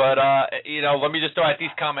 But, let me just throw out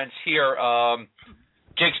these comments here.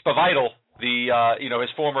 Jake Spavital, his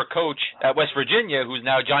former coach at West Virginia, who's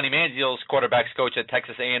now Johnny Manziel's quarterback's coach at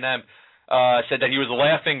Texas A&M, said that he was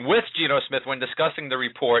laughing with Geno Smith when discussing the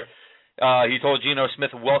report. He told Geno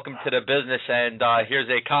Smith, "Welcome to the business," and here's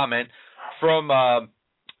a comment from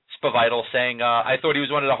Spavital saying, "I thought he was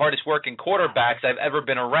one of the hardest working quarterbacks I've ever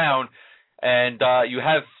been around, and you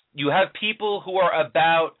have people who are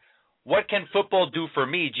about what can football do for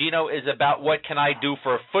me. Geno is about what can I do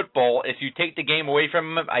for football. If you take the game away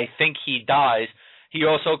from him, I think he dies." He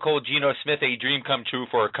also called Geno Smith a dream come true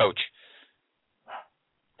for a coach.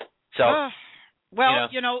 So,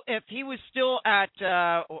 if he was still at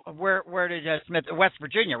where did Smith, West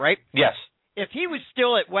Virginia, right? Yes. If he was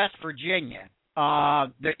still at West Virginia,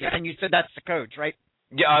 and you said that's the coach, right?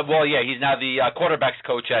 Yeah, he's now the quarterback's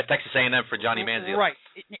coach at Texas A&M for Johnny Manziel. Right.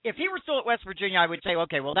 If he were still at West Virginia, I would say,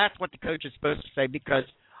 okay, well, that's what the coach is supposed to say, because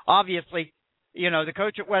obviously, the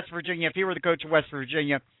coach at West Virginia, if he were the coach at West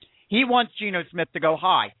Virginia, he wants Geno Smith to go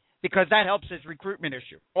high because that helps his recruitment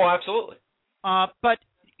issue. Oh, absolutely. But,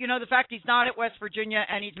 the fact he's not at West Virginia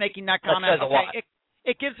and he's making that comment, that says a lot.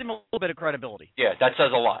 It gives him a little bit of credibility. Yeah, that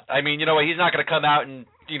says a lot. I mean, he's not going to come out and,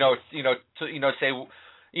 say,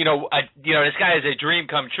 this guy is a dream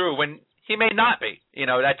come true when he may not be.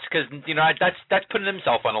 That's because, that's putting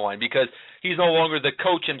himself on the line because he's no longer the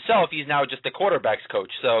coach himself. He's now just the quarterback's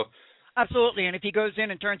coach. So, absolutely. And if he goes in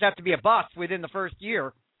and turns out to be a bust within the first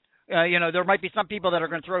year, there might be some people that are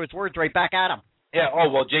going to throw his words right back at him. Yeah. Oh,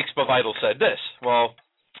 well, Jake Spavital said this. Well,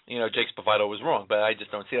 Jake Spavital was wrong, but I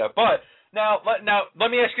just don't see that. But now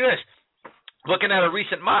let me ask you this. Looking at a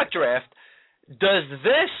recent mock draft, does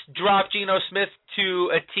this drop Geno Smith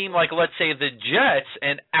to a team like, let's say, the Jets,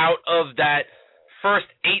 and out of that first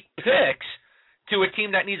 8 picks to a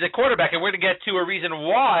team that needs a quarterback? And we're going to get to a reason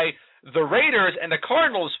why the Raiders and the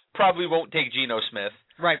Cardinals probably won't take Geno Smith.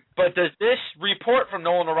 Right. But does this report from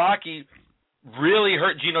Nolan Araki really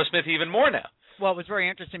hurt Geno Smith even more now? Well, it was very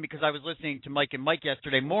interesting because I was listening to Mike and Mike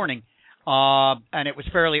yesterday morning, and it was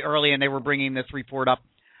fairly early, and they were bringing this report up.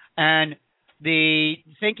 And the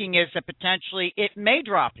thinking is that potentially it may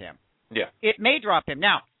drop him. Yeah. It may drop him.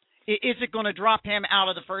 Now, is it going to drop him out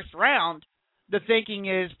of the first round? the thinking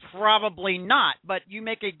is probably not. But you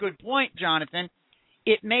make a good point, Jonathan.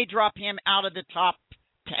 It may drop him out of the top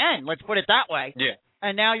 10, let's put it that way. Yeah.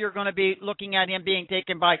 And now you're going to be looking at him being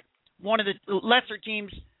taken by one of the lesser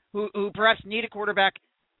teams who perhaps need a quarterback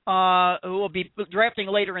who will be drafting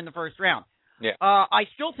later in the first round. Yeah. I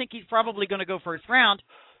still think he's probably going to go first round,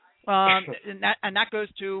 and that goes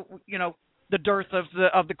to the dearth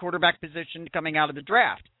of the quarterback position coming out of the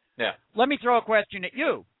draft. Yeah. Let me throw a question at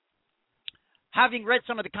you. Having read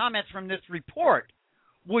some of the comments from this report,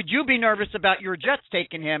 would you be nervous about your Jets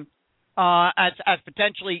taking him as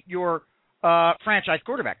potentially your franchise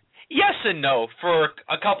quarterback? Yes and no, for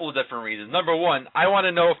a couple of different reasons. Number one, I want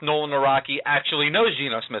to know if Nolan Araki actually knows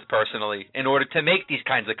Geno Smith personally in order to make these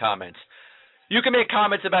kinds of comments. You can make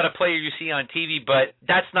comments about a player you see on TV, but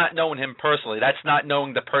that's not knowing him personally. That's not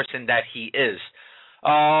knowing the person that he is.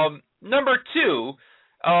 Number two,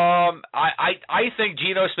 I think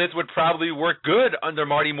Geno Smith would probably work good under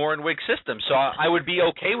Marty Morenwig's system, so I would be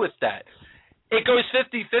okay with that. It goes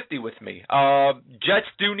 50-50 with me. Jets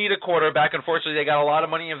do need a quarterback. Unfortunately, they got a lot of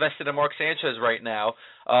money invested in Mark Sanchez right now.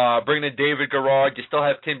 Bringing in David Garrard, you still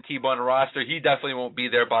have Tim Tebow on the roster. He definitely won't be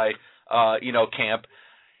there by camp.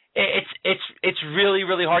 It's really,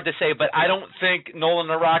 really hard to say, but I don't think Nolan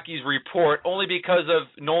Araki's report, only because of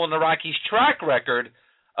Nolan Araki's track record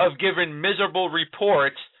of giving miserable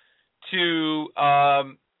reports to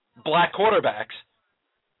black quarterbacks.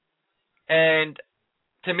 And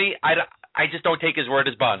to me, I just don't take his word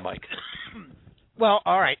as bond, Mike. Well,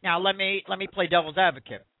 all right. Now let me play devil's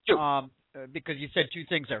advocate, Sure. because you said two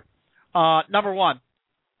things there. Number one,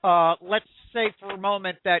 let's say for a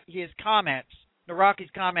moment that his comments, Araki's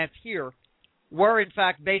comments here, were in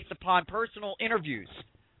fact based upon personal interviews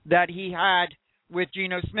that he had with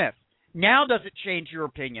Geno Smith. Now, does it change your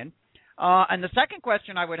opinion? And the second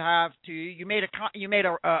question I would have to you, you made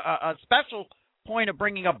a special point of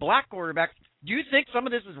bringing up black quarterbacks. Do you think some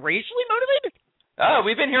of this is racially motivated?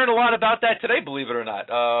 We've been hearing a lot about that today, believe it or not.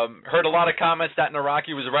 Heard a lot of comments that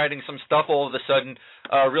Araki was writing some stuff all of a sudden,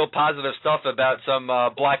 real positive stuff about some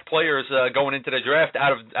black players going into the draft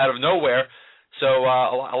out of nowhere. So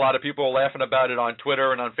a lot of people are laughing about it on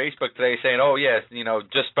Twitter and on Facebook today, saying, "Oh yeah,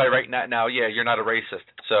 just by writing that now, yeah, you're not a racist."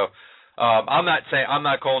 So I'm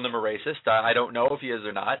not calling him a racist. I don't know if he is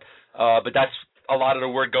or not, but that's a lot of the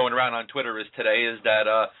word going around on Twitter is today is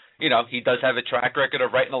that he does have a track record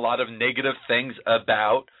of writing a lot of negative things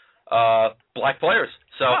about black players.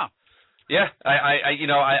 So yeah,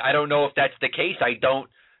 I don't know if that's the case. I don't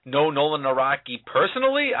know Nolan Araki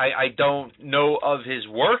personally. I don't know of his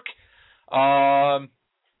work. Who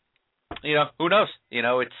knows?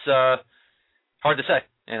 It's hard to say.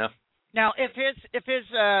 Now, if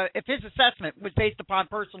his assessment was based upon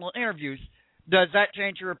personal interviews, does that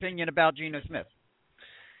change your opinion about Geno Smith?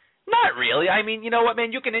 Not really. I mean, you know what,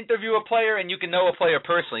 man? You can interview a player and you can know a player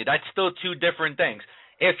personally. That's still two different things.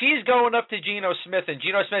 If he's going up to Geno Smith and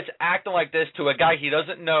Geno Smith's acting like this to a guy he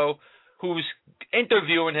doesn't know who's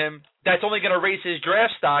interviewing him, that's only going to raise his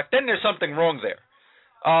draft stock, then there's something wrong there.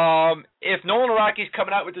 If Nolan Araki's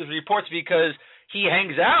coming out with his reports because he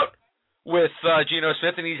hangs out with Geno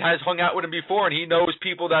Smith and he has hung out with him before and he knows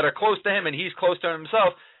people that are close to him and he's close to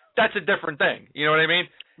himself, that's a different thing. You know what I mean?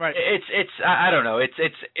 Right. It's I don't know.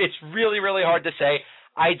 It's really, really hard to say.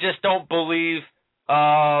 I just don't believe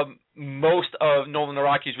most of Nolan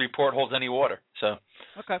Araki's report holds any water. So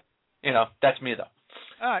okay. That's me though.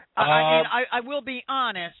 All right. I will be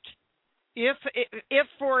honest. If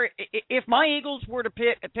my Eagles were to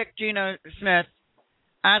pick Geno Smith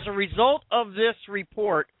as a result of this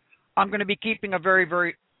report, I'm going to be keeping a very,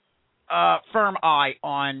 very firm eye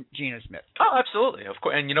on Geno Smith. Oh, absolutely, of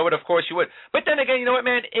course, and you know what? Of course you would. But then again, you know what,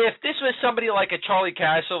 man? If this was somebody like a Charlie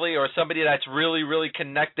Casserly or somebody that's really, really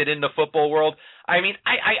connected in the football world, I mean,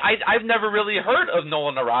 I've never really heard of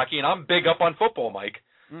Nolan Araki, and I'm big up on football, Mike.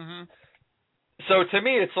 Mm-hmm. So to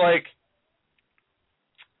me, it's like,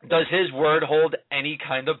 does his word hold any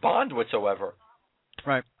kind of bond whatsoever?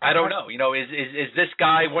 Right. I don't know. Is this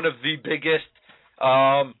guy one of the biggest,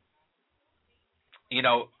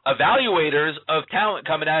 evaluators of talent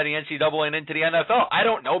coming out of the NCAA and into the NFL? I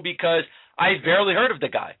don't know because I've barely heard of the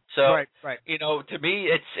guy. So, right. To me,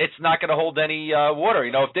 it's not going to hold any water.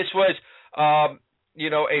 If this was,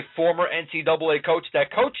 a former NCAA coach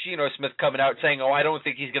that coached Geno Smith coming out saying, "Oh, I don't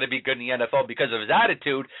think he's going to be good in the NFL because of his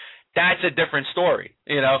attitude," that's a different story.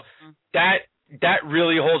 That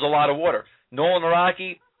really holds a lot of water. Nolan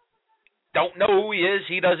Araki, don't know who he is.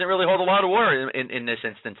 He doesn't really hold a lot of water in this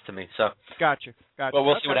instance to me. So Gotcha. Well,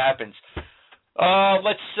 we'll see what happens.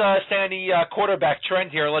 Let's stay on the quarterback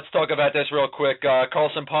trend here. Let's talk about this real quick.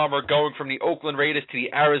 Carson Palmer going from the Oakland Raiders to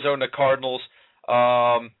the Arizona Cardinals.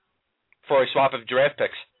 for a swap of draft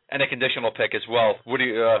picks and a conditional pick as well. What do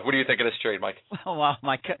you think of this trade, Mike? Well,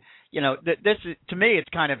 Mike, this is, to me, it's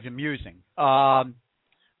kind of amusing.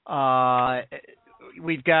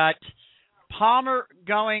 We've got Palmer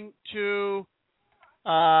going to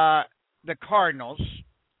the Cardinals,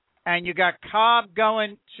 and you got Cobb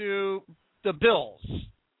going to the Bills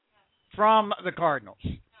from the Cardinals.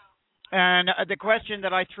 And the question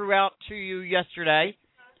that I threw out to you yesterday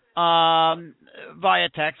via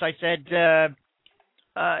text, I said,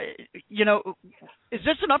 is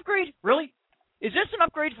this an upgrade? Really? Is this an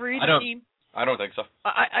upgrade for either team? I don't think so.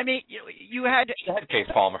 I mean, you had Case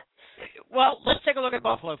Palmer. Well, let's take a look at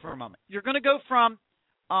Buffalo for a moment. You're going to go from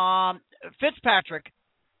Fitzpatrick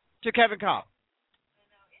to Kevin Cobb.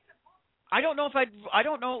 I don't know if I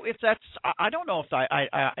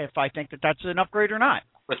think that that's an upgrade or not.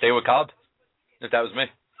 But stay with Cobb, if that was me.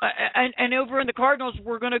 And over in the Cardinals,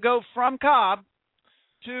 we're going to go from Cobb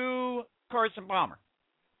to Carson Palmer.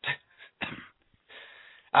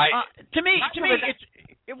 To me, it's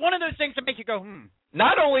one of those things that make you go,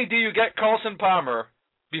 Not only do you get Carson Palmer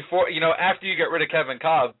before, after you get rid of Kevin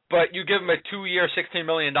Cobb, but you give him a 2-year, $16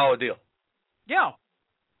 million deal. Yeah.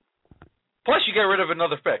 Plus, you get rid of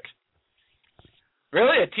another pick.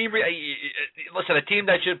 Really, a team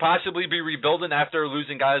that should possibly be rebuilding after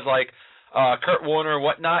losing guys like Kurt Warner and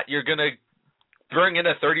whatnot, you're going to bring in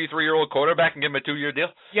a 33-year-old quarterback and give him a 2-year deal?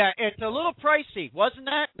 Yeah, it's a little pricey, wasn't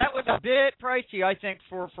that? That was a bit pricey, I think,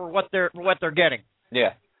 for what they're getting.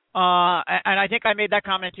 Yeah. And I think I made that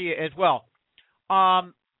comment to you as well.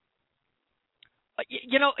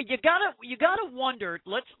 You gotta wonder.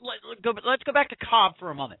 Let's go back to Cobb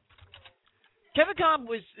for a moment. Kevin Cobb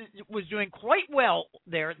was doing quite well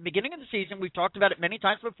there at the beginning of the season. We've talked about it many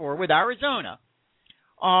times before with Arizona.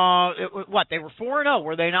 They were 4-0,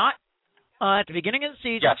 were they not? At the beginning of the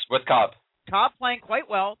season. Yes, with Cobb. Cobb playing quite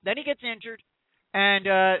well. Then he gets injured, and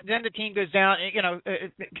then the team goes down.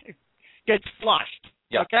 Gets flushed.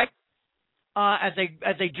 Yep. Okay. As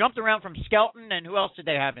they jumped around from Skelton, and who else did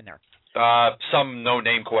they have in there? Some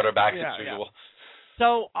no-name quarterbacks as usual.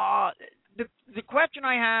 So the question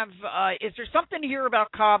I have is there something here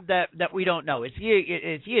about Cobb that we don't know? Is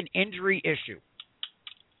he an injury issue?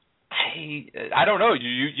 I don't know.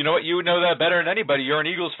 You know what? You would know that better than anybody. You're an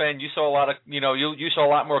Eagles fan. You saw a lot of you saw a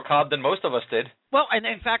lot more Cobb than most of us did. Well, and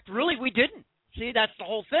in fact, really, we didn't. See, that's the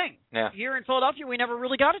whole thing. Yeah. Here in Philadelphia, we never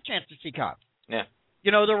really got a chance to see Cobb. Yeah.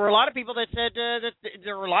 There were a lot of people that said that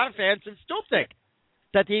there were a lot of fans that still think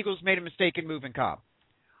that the Eagles made a mistake in moving Cobb.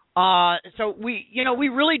 So we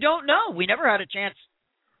really don't know. We never had a chance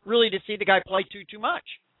really to see the guy play too much.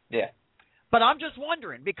 Yeah. But I'm just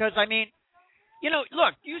wondering because, I mean,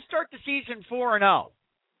 look, you start the season 4-0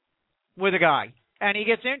 with a guy, and he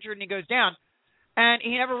gets injured and he goes down, and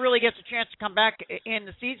he never really gets a chance to come back in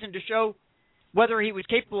the season to show whether he was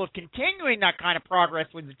capable of continuing that kind of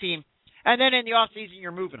progress with the team. And then in the offseason,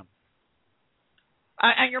 you're moving him.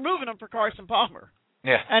 And you're moving him for Carson Palmer.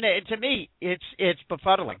 Yeah. And to me, it's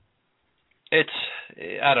befuddling.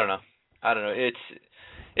 I don't know.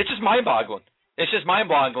 It's just mind-boggling. It's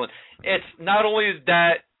not only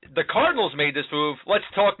that the Cardinals made this move. Let's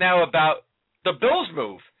talk now about the Bills'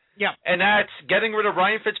 move. Yeah. And that's getting rid of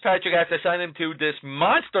Ryan Fitzpatrick after signing him to this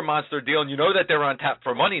monster deal. And you know that they're on tap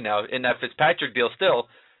for money now in that Fitzpatrick deal still.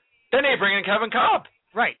 Then they bring in Kevin Cobb.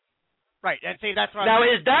 Right. And see, that's what now,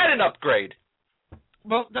 is that an upgrade?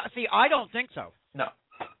 Well, see, I don't think so. No.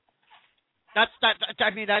 That's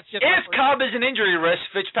just... If Cobb is an injury risk,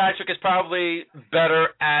 Fitzpatrick is probably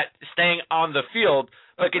better at staying on the field.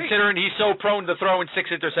 But considering he's so prone to throwing 6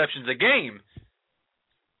 interceptions a game...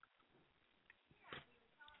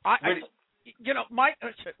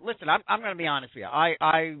 listen, I'm going to be honest with you.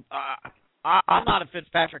 I'm not a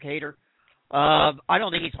Fitzpatrick hater. I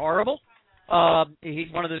don't think he's horrible.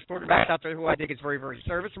 He's one of those quarterbacks out there who I think is very, very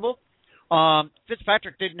serviceable.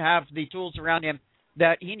 Fitzpatrick didn't have the tools around him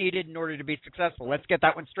that he needed in order to be successful. Let's get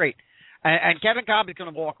that one straight. And Kevin Cobb is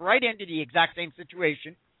going to walk right into the exact same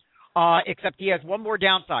situation, except he has one more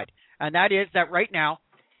downside, and that is that right now,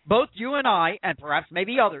 both you and I, and perhaps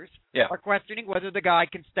maybe others, are questioning whether the guy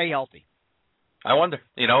can stay healthy. I wonder.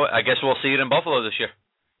 I guess we'll see it in Buffalo this year.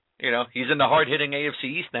 He's in the hard-hitting AFC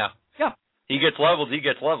East now. Yeah. He gets leveled.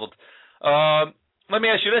 Let me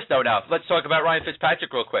ask you this, though, now. Let's talk about Ryan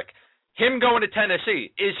Fitzpatrick real quick. Him going to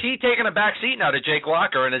Tennessee, is he taking a back seat now to Jake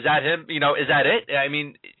Locker, and is that him? Is that it? I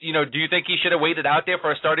mean, do you think he should have waited out there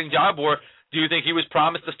for a starting job, or do you think he was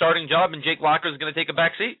promised a starting job and Jake Locker is going to take a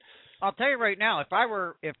back seat? I'll tell you right now, if I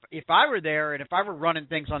were there and if I were running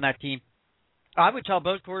things on that team, I would tell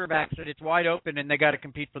both quarterbacks that it's wide open and they got to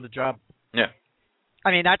compete for the job. Yeah.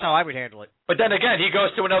 I mean, that's how I would handle it. But then again, he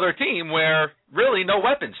goes to another team where really no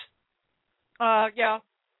weapons. Yeah.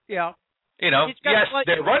 You know, yes, like,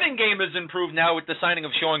 their running game has improved now with the signing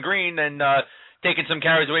of Sean Green and taking some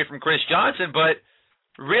carries away from Chris Johnson, but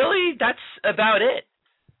really, that's about it.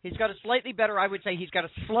 He's got a slightly better, I would say he's got a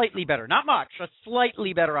slightly better, not much, a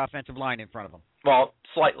slightly better offensive line in front of him. Well,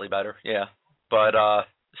 slightly better, yeah, but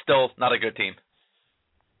still not a good team.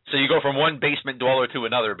 So you go from one basement dweller to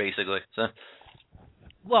another, basically. So.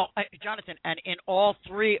 Well, Jonathan, and in all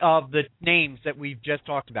three of the names that we've just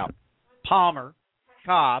talked about, Palmer,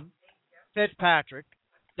 Cobb, Fitzpatrick,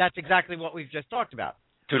 that's exactly what we've just talked about.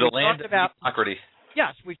 To the land of mediocrity.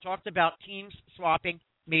 Yes, we've talked about teams swapping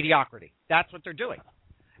mediocrity. That's what they're doing.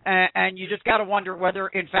 And you just got to wonder whether,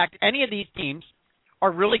 in fact, any of these teams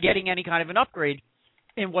are really getting any kind of an upgrade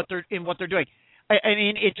in what they're doing. I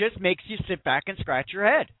mean, it just makes you sit back and scratch your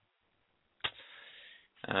head.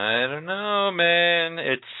 I don't know, man.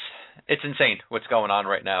 It's insane what's going on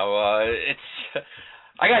right now.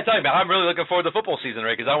 I got to tell you, man, I'm really looking forward to football season,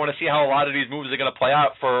 right? Because I want to see how a lot of these moves are going to play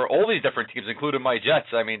out for all these different teams, including my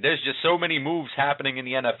Jets. I mean, there's just so many moves happening in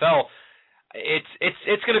the NFL.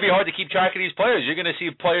 It's going to be hard to keep track of these players. You're going to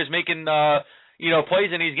see players making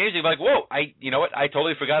plays in these games. You're like, whoa, you know what? I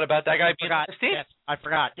totally forgot about that guy being on this team. Yes, I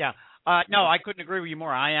forgot. Yeah. No, I couldn't agree with you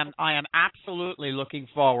more. I am absolutely looking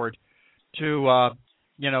forward to.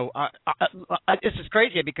 This is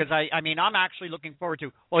crazy because I mean, I'm actually looking forward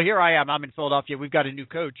to. Well, here I am. I'm in Philadelphia. We've got a new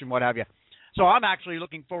coach and what have you. So I'm actually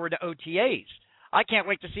looking forward to OTAs. I can't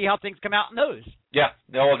wait to see how things come out in those. Yeah.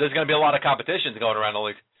 No, there's going to be a lot of competitions going around the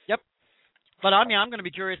league. Yep. But I mean, I'm going to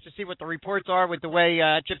be curious to see what the reports are with the way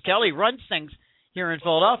Chip Kelly runs things here in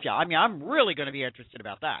Philadelphia. I mean, I'm really going to be interested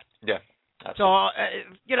about that. Yeah. Absolutely.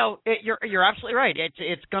 So you're absolutely right.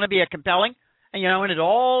 It's going to be a compelling, and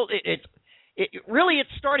it's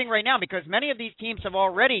starting right now because many of these teams are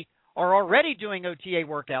already doing OTA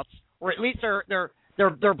workouts, or at least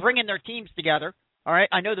they're bringing their teams together. All right,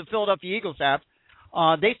 I know the Philadelphia Eagles have.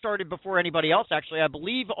 They started before anybody else, actually. I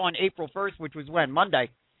believe on April 1st, which was when? Monday.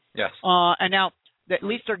 Yes. And now at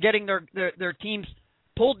least they're getting their teams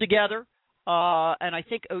pulled together. And I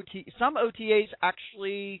think some OTAs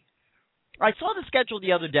actually. I saw the schedule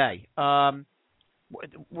the other day.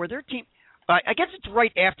 Were their team? I guess it's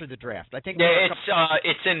right after the draft. I think. Yeah,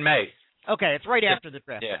 it's in May. Okay, it's right after the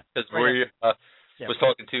draft. Yeah, because we was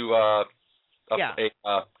talking to a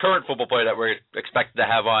current football player that we're expected to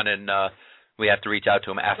have on, and we have to reach out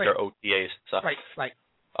to him after OTAs. So. Right.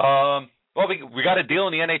 Well, we got a deal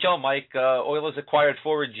in the NHL, Mike. Oilers acquired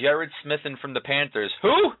forward Jared Smithen from the Panthers.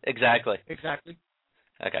 Who? Exactly.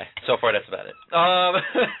 Okay, so far that's about it.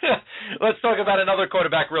 Let's talk about another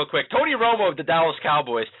quarterback real quick. Tony Romo of the Dallas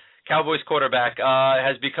Cowboys. Cowboys quarterback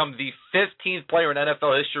has become the 15th player in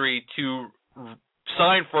NFL history to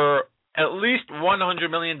sign for at least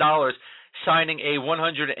 $100 million, signing a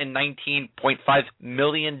 $119.5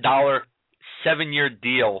 million 7-year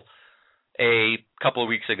deal a couple of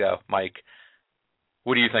weeks ago. Mike,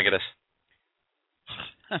 what do you think of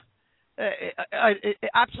this?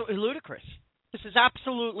 Absolutely ludicrous. This is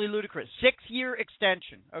absolutely ludicrous. 6-year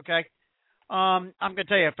extension, okay? I'm going to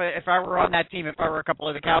tell you, if I were on that team, if I were a couple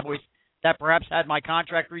of the Cowboys that perhaps had my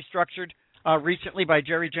contract restructured recently by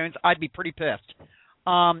Jerry Jones, I'd be pretty pissed.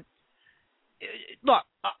 Look,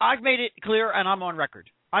 I've made it clear, and I'm on record.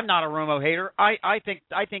 I'm not a Romo hater. I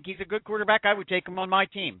think he's a good quarterback. I would take him on my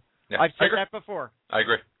team. Yeah, I've said that before. I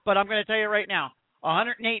agree. But I'm going to tell you right now,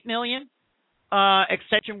 $108 million,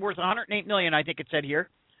 extension worth $108 million, I think it said here.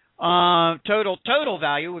 Total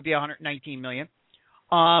value would be $119 million.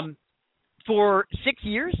 For 6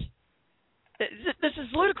 years, this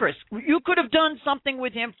is ludicrous. You could have done something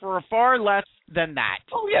with him for far less than that.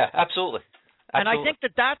 Oh yeah, absolutely. And I think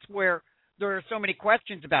that's where there are so many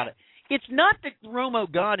questions about it. It's not that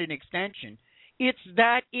Romo got an extension; it's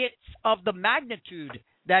that it's of the magnitude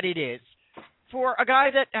that it is for a guy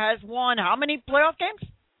that has won how many playoff games?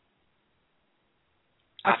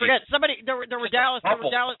 I forget. There were Dallas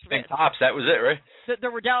fans. Tops. That was it, right?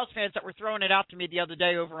 There were Dallas fans that were throwing it out to me the other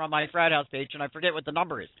day over on my frat house page, and I forget what the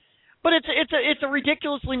number is. But it's a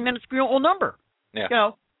ridiculously minuscule number.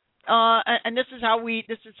 Yeah. And this is how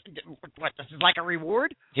this is like a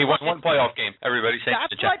reward. He won one playoff game. Everybody saying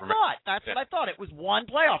that's what I thought. That's what I thought. It was one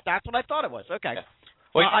playoff. That's what I thought it was. Okay. Yeah.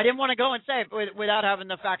 Well, I didn't want to go and say it without having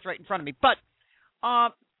the facts right in front of me, but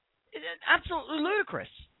absolutely ludicrous.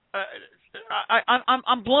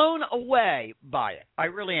 I'm blown away by it. I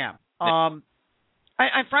really am.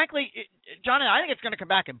 I frankly, John, I think it's going to come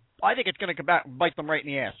back and bite them right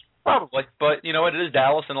in the ass. Probably, but you know what? It is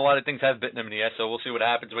Dallas, and a lot of things have bitten him in the ass, so we'll see what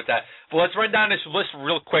happens with that. But let's run down this list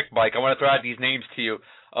real quick, Mike. I want to throw out these names to you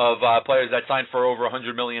of players that signed for over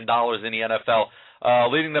 $100 million in the NFL.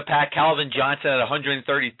 Leading the pack, Calvin Johnson at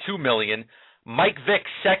 $132 million, Mike Vick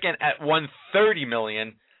second at $130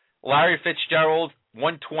 million, Larry Fitzgerald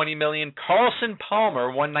 $120 million, Carlson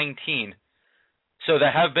Palmer $119. So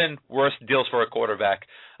there have been worse deals for a quarterback.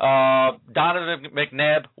 Donovan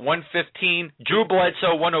McNabb, $115. Drew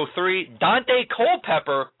Bledsoe, $103. Dante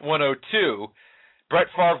Culpepper, $102. Brett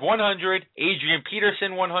Favre, $100. Adrian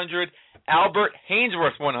Peterson, $100. Albert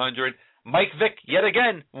Hainsworth, $100. Mike Vick, yet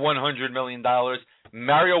again, $100 million.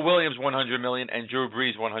 Mario Williams, $100 million. And Drew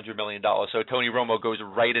Brees, $100 million. So Tony Romo goes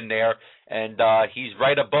right in there, and he's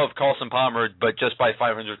right above Carlson Palmer, but just by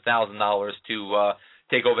 $500,000 to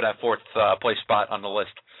take over that fourth place spot on the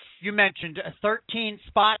list. You mentioned 13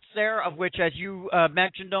 spots there, of which, as you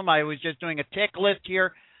mentioned them, I was just doing a tick list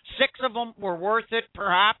here. 6 of them were worth it,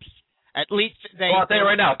 perhaps. At least they. Well, I'll tell you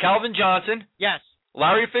right now: Calvin Johnson. Yes.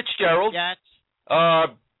 Larry Fitzgerald. Yes.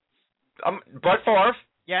 Brett Favre.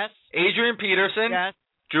 Yes. Adrian Peterson. Yes.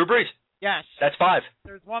 Drew Brees. Yes. That's 5.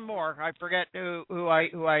 There's one more. I forget who I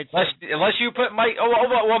said. Unless you put Mike.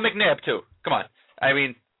 Well, McNabb too. Come on. I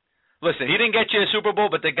mean, listen, he didn't get you a Super Bowl,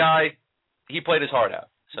 but the guy, he played his heart out.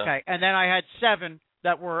 So. Okay, and then I had 7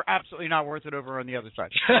 that were absolutely not worth it over on the other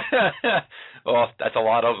side. Well, that's a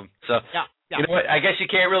lot of them. So, yeah. You know what? I guess you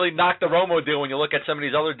can't really knock the Romo deal when you look at some of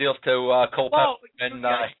these other deals to Culpepper and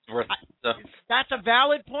so. That's a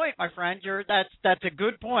valid point, my friend. That's a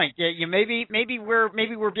good point. You maybe we're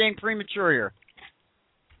being premature here.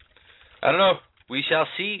 I don't know. We shall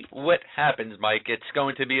see what happens, Mike. It's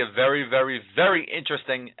going to be a very, very, very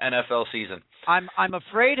interesting NFL season. I'm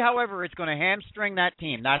afraid, however, it's going to hamstring that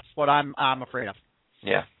team. That's what I'm afraid of.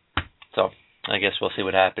 Yeah. So I guess we'll see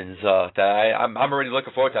what happens. I'm already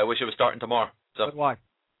looking forward to it. I wish it was starting tomorrow. So. But why?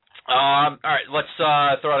 All right, let's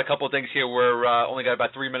throw out a couple of things here. We're only got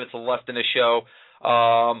about 3 minutes left in the show.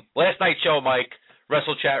 Last night's show, Mike,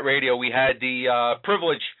 Wrestle Chat Radio, we had the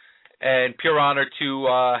privilege and pure honor to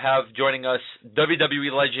have joining us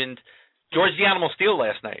WWE legend George the Animal Steele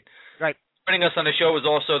last night. Right. Joining us on the show was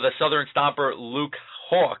also the Southern Stomper Luke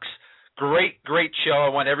Hawks. Great show. I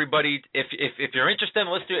want everybody, if you're interested in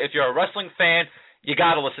listening to it, if you're a wrestling fan, you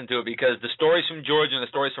got to listen to it because the stories from George and the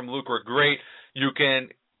stories from Luke were great. You can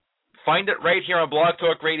find it right here on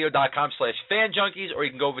blogtalkradio.com/fanjunkies, or you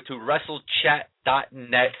can go over to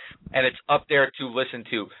wrestlechat.net, and it's up there to listen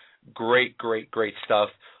to. Great stuff.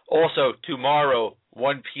 Also, tomorrow,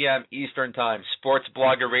 1 p.m. Eastern Time, Sports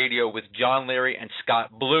Blogger Radio with John Leary and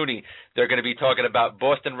Scott Blooney. They're going to be talking about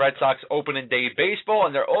Boston Red Sox opening day baseball,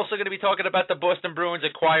 and they're also going to be talking about the Boston Bruins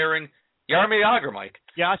acquiring Jaromir Jagr, Mike.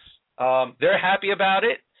 Yes. They're happy about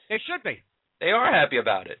it. They should be. They are happy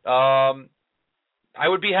about it. I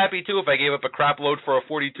would be happy, too, if I gave up a crap load for a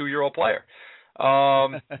 42-year-old player.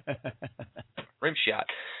 Rim shot.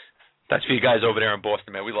 That's for you guys over there in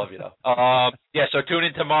Boston, man. We love you, though. So tune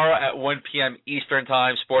in tomorrow at 1 p.m. Eastern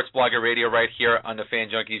Time, Sports Blogger Radio right here on the Fan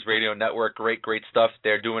Junkies Radio Network. Great stuff.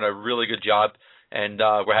 They're doing a really good job, and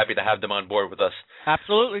we're happy to have them on board with us.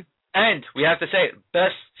 Absolutely. And we have to say,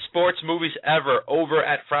 best sports movies ever over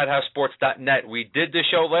at FratHouseSports.net. We did the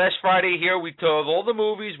show last Friday here. We told all the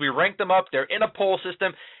movies. We ranked them up. They're in a poll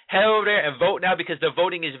system. Head over there and vote now because the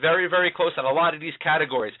voting is very, very close on a lot of these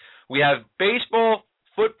categories. We have baseball,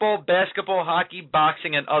 football, basketball, hockey,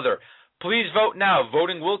 boxing, and other. Please vote now.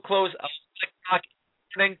 Voting will close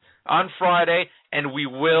on Friday, and we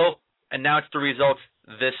will announce the results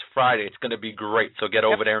this Friday. It's going to be great, so get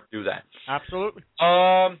over there and do that. Absolutely.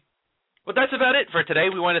 Well, that's about it for today.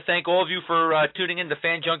 We want to thank all of you for tuning in to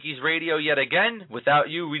Fan Junkies Radio yet again. Without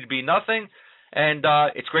you, we'd be nothing, and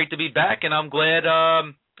it's great to be back, and I'm glad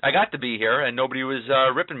I got to be here, and nobody was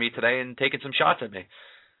ripping me today and taking some shots at me.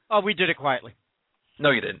 Oh, we did it quietly.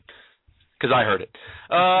 No, you didn't, because I heard it.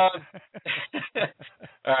 All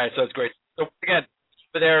right, so it's great. So, again,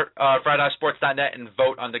 over there, FridaySports.net, and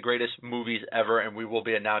vote on the greatest movies ever, and we will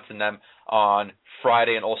be announcing them on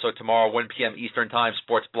Friday and also tomorrow, 1 p.m. Eastern Time,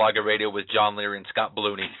 Sports Blogger Radio with John Leary and Scott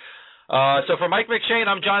Blooney. So for Mike McShane,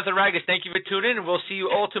 I'm Jonathan Ragus. Thank you for tuning in, and we'll see you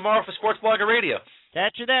all tomorrow for Sports Blogger Radio.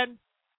 Catch you then.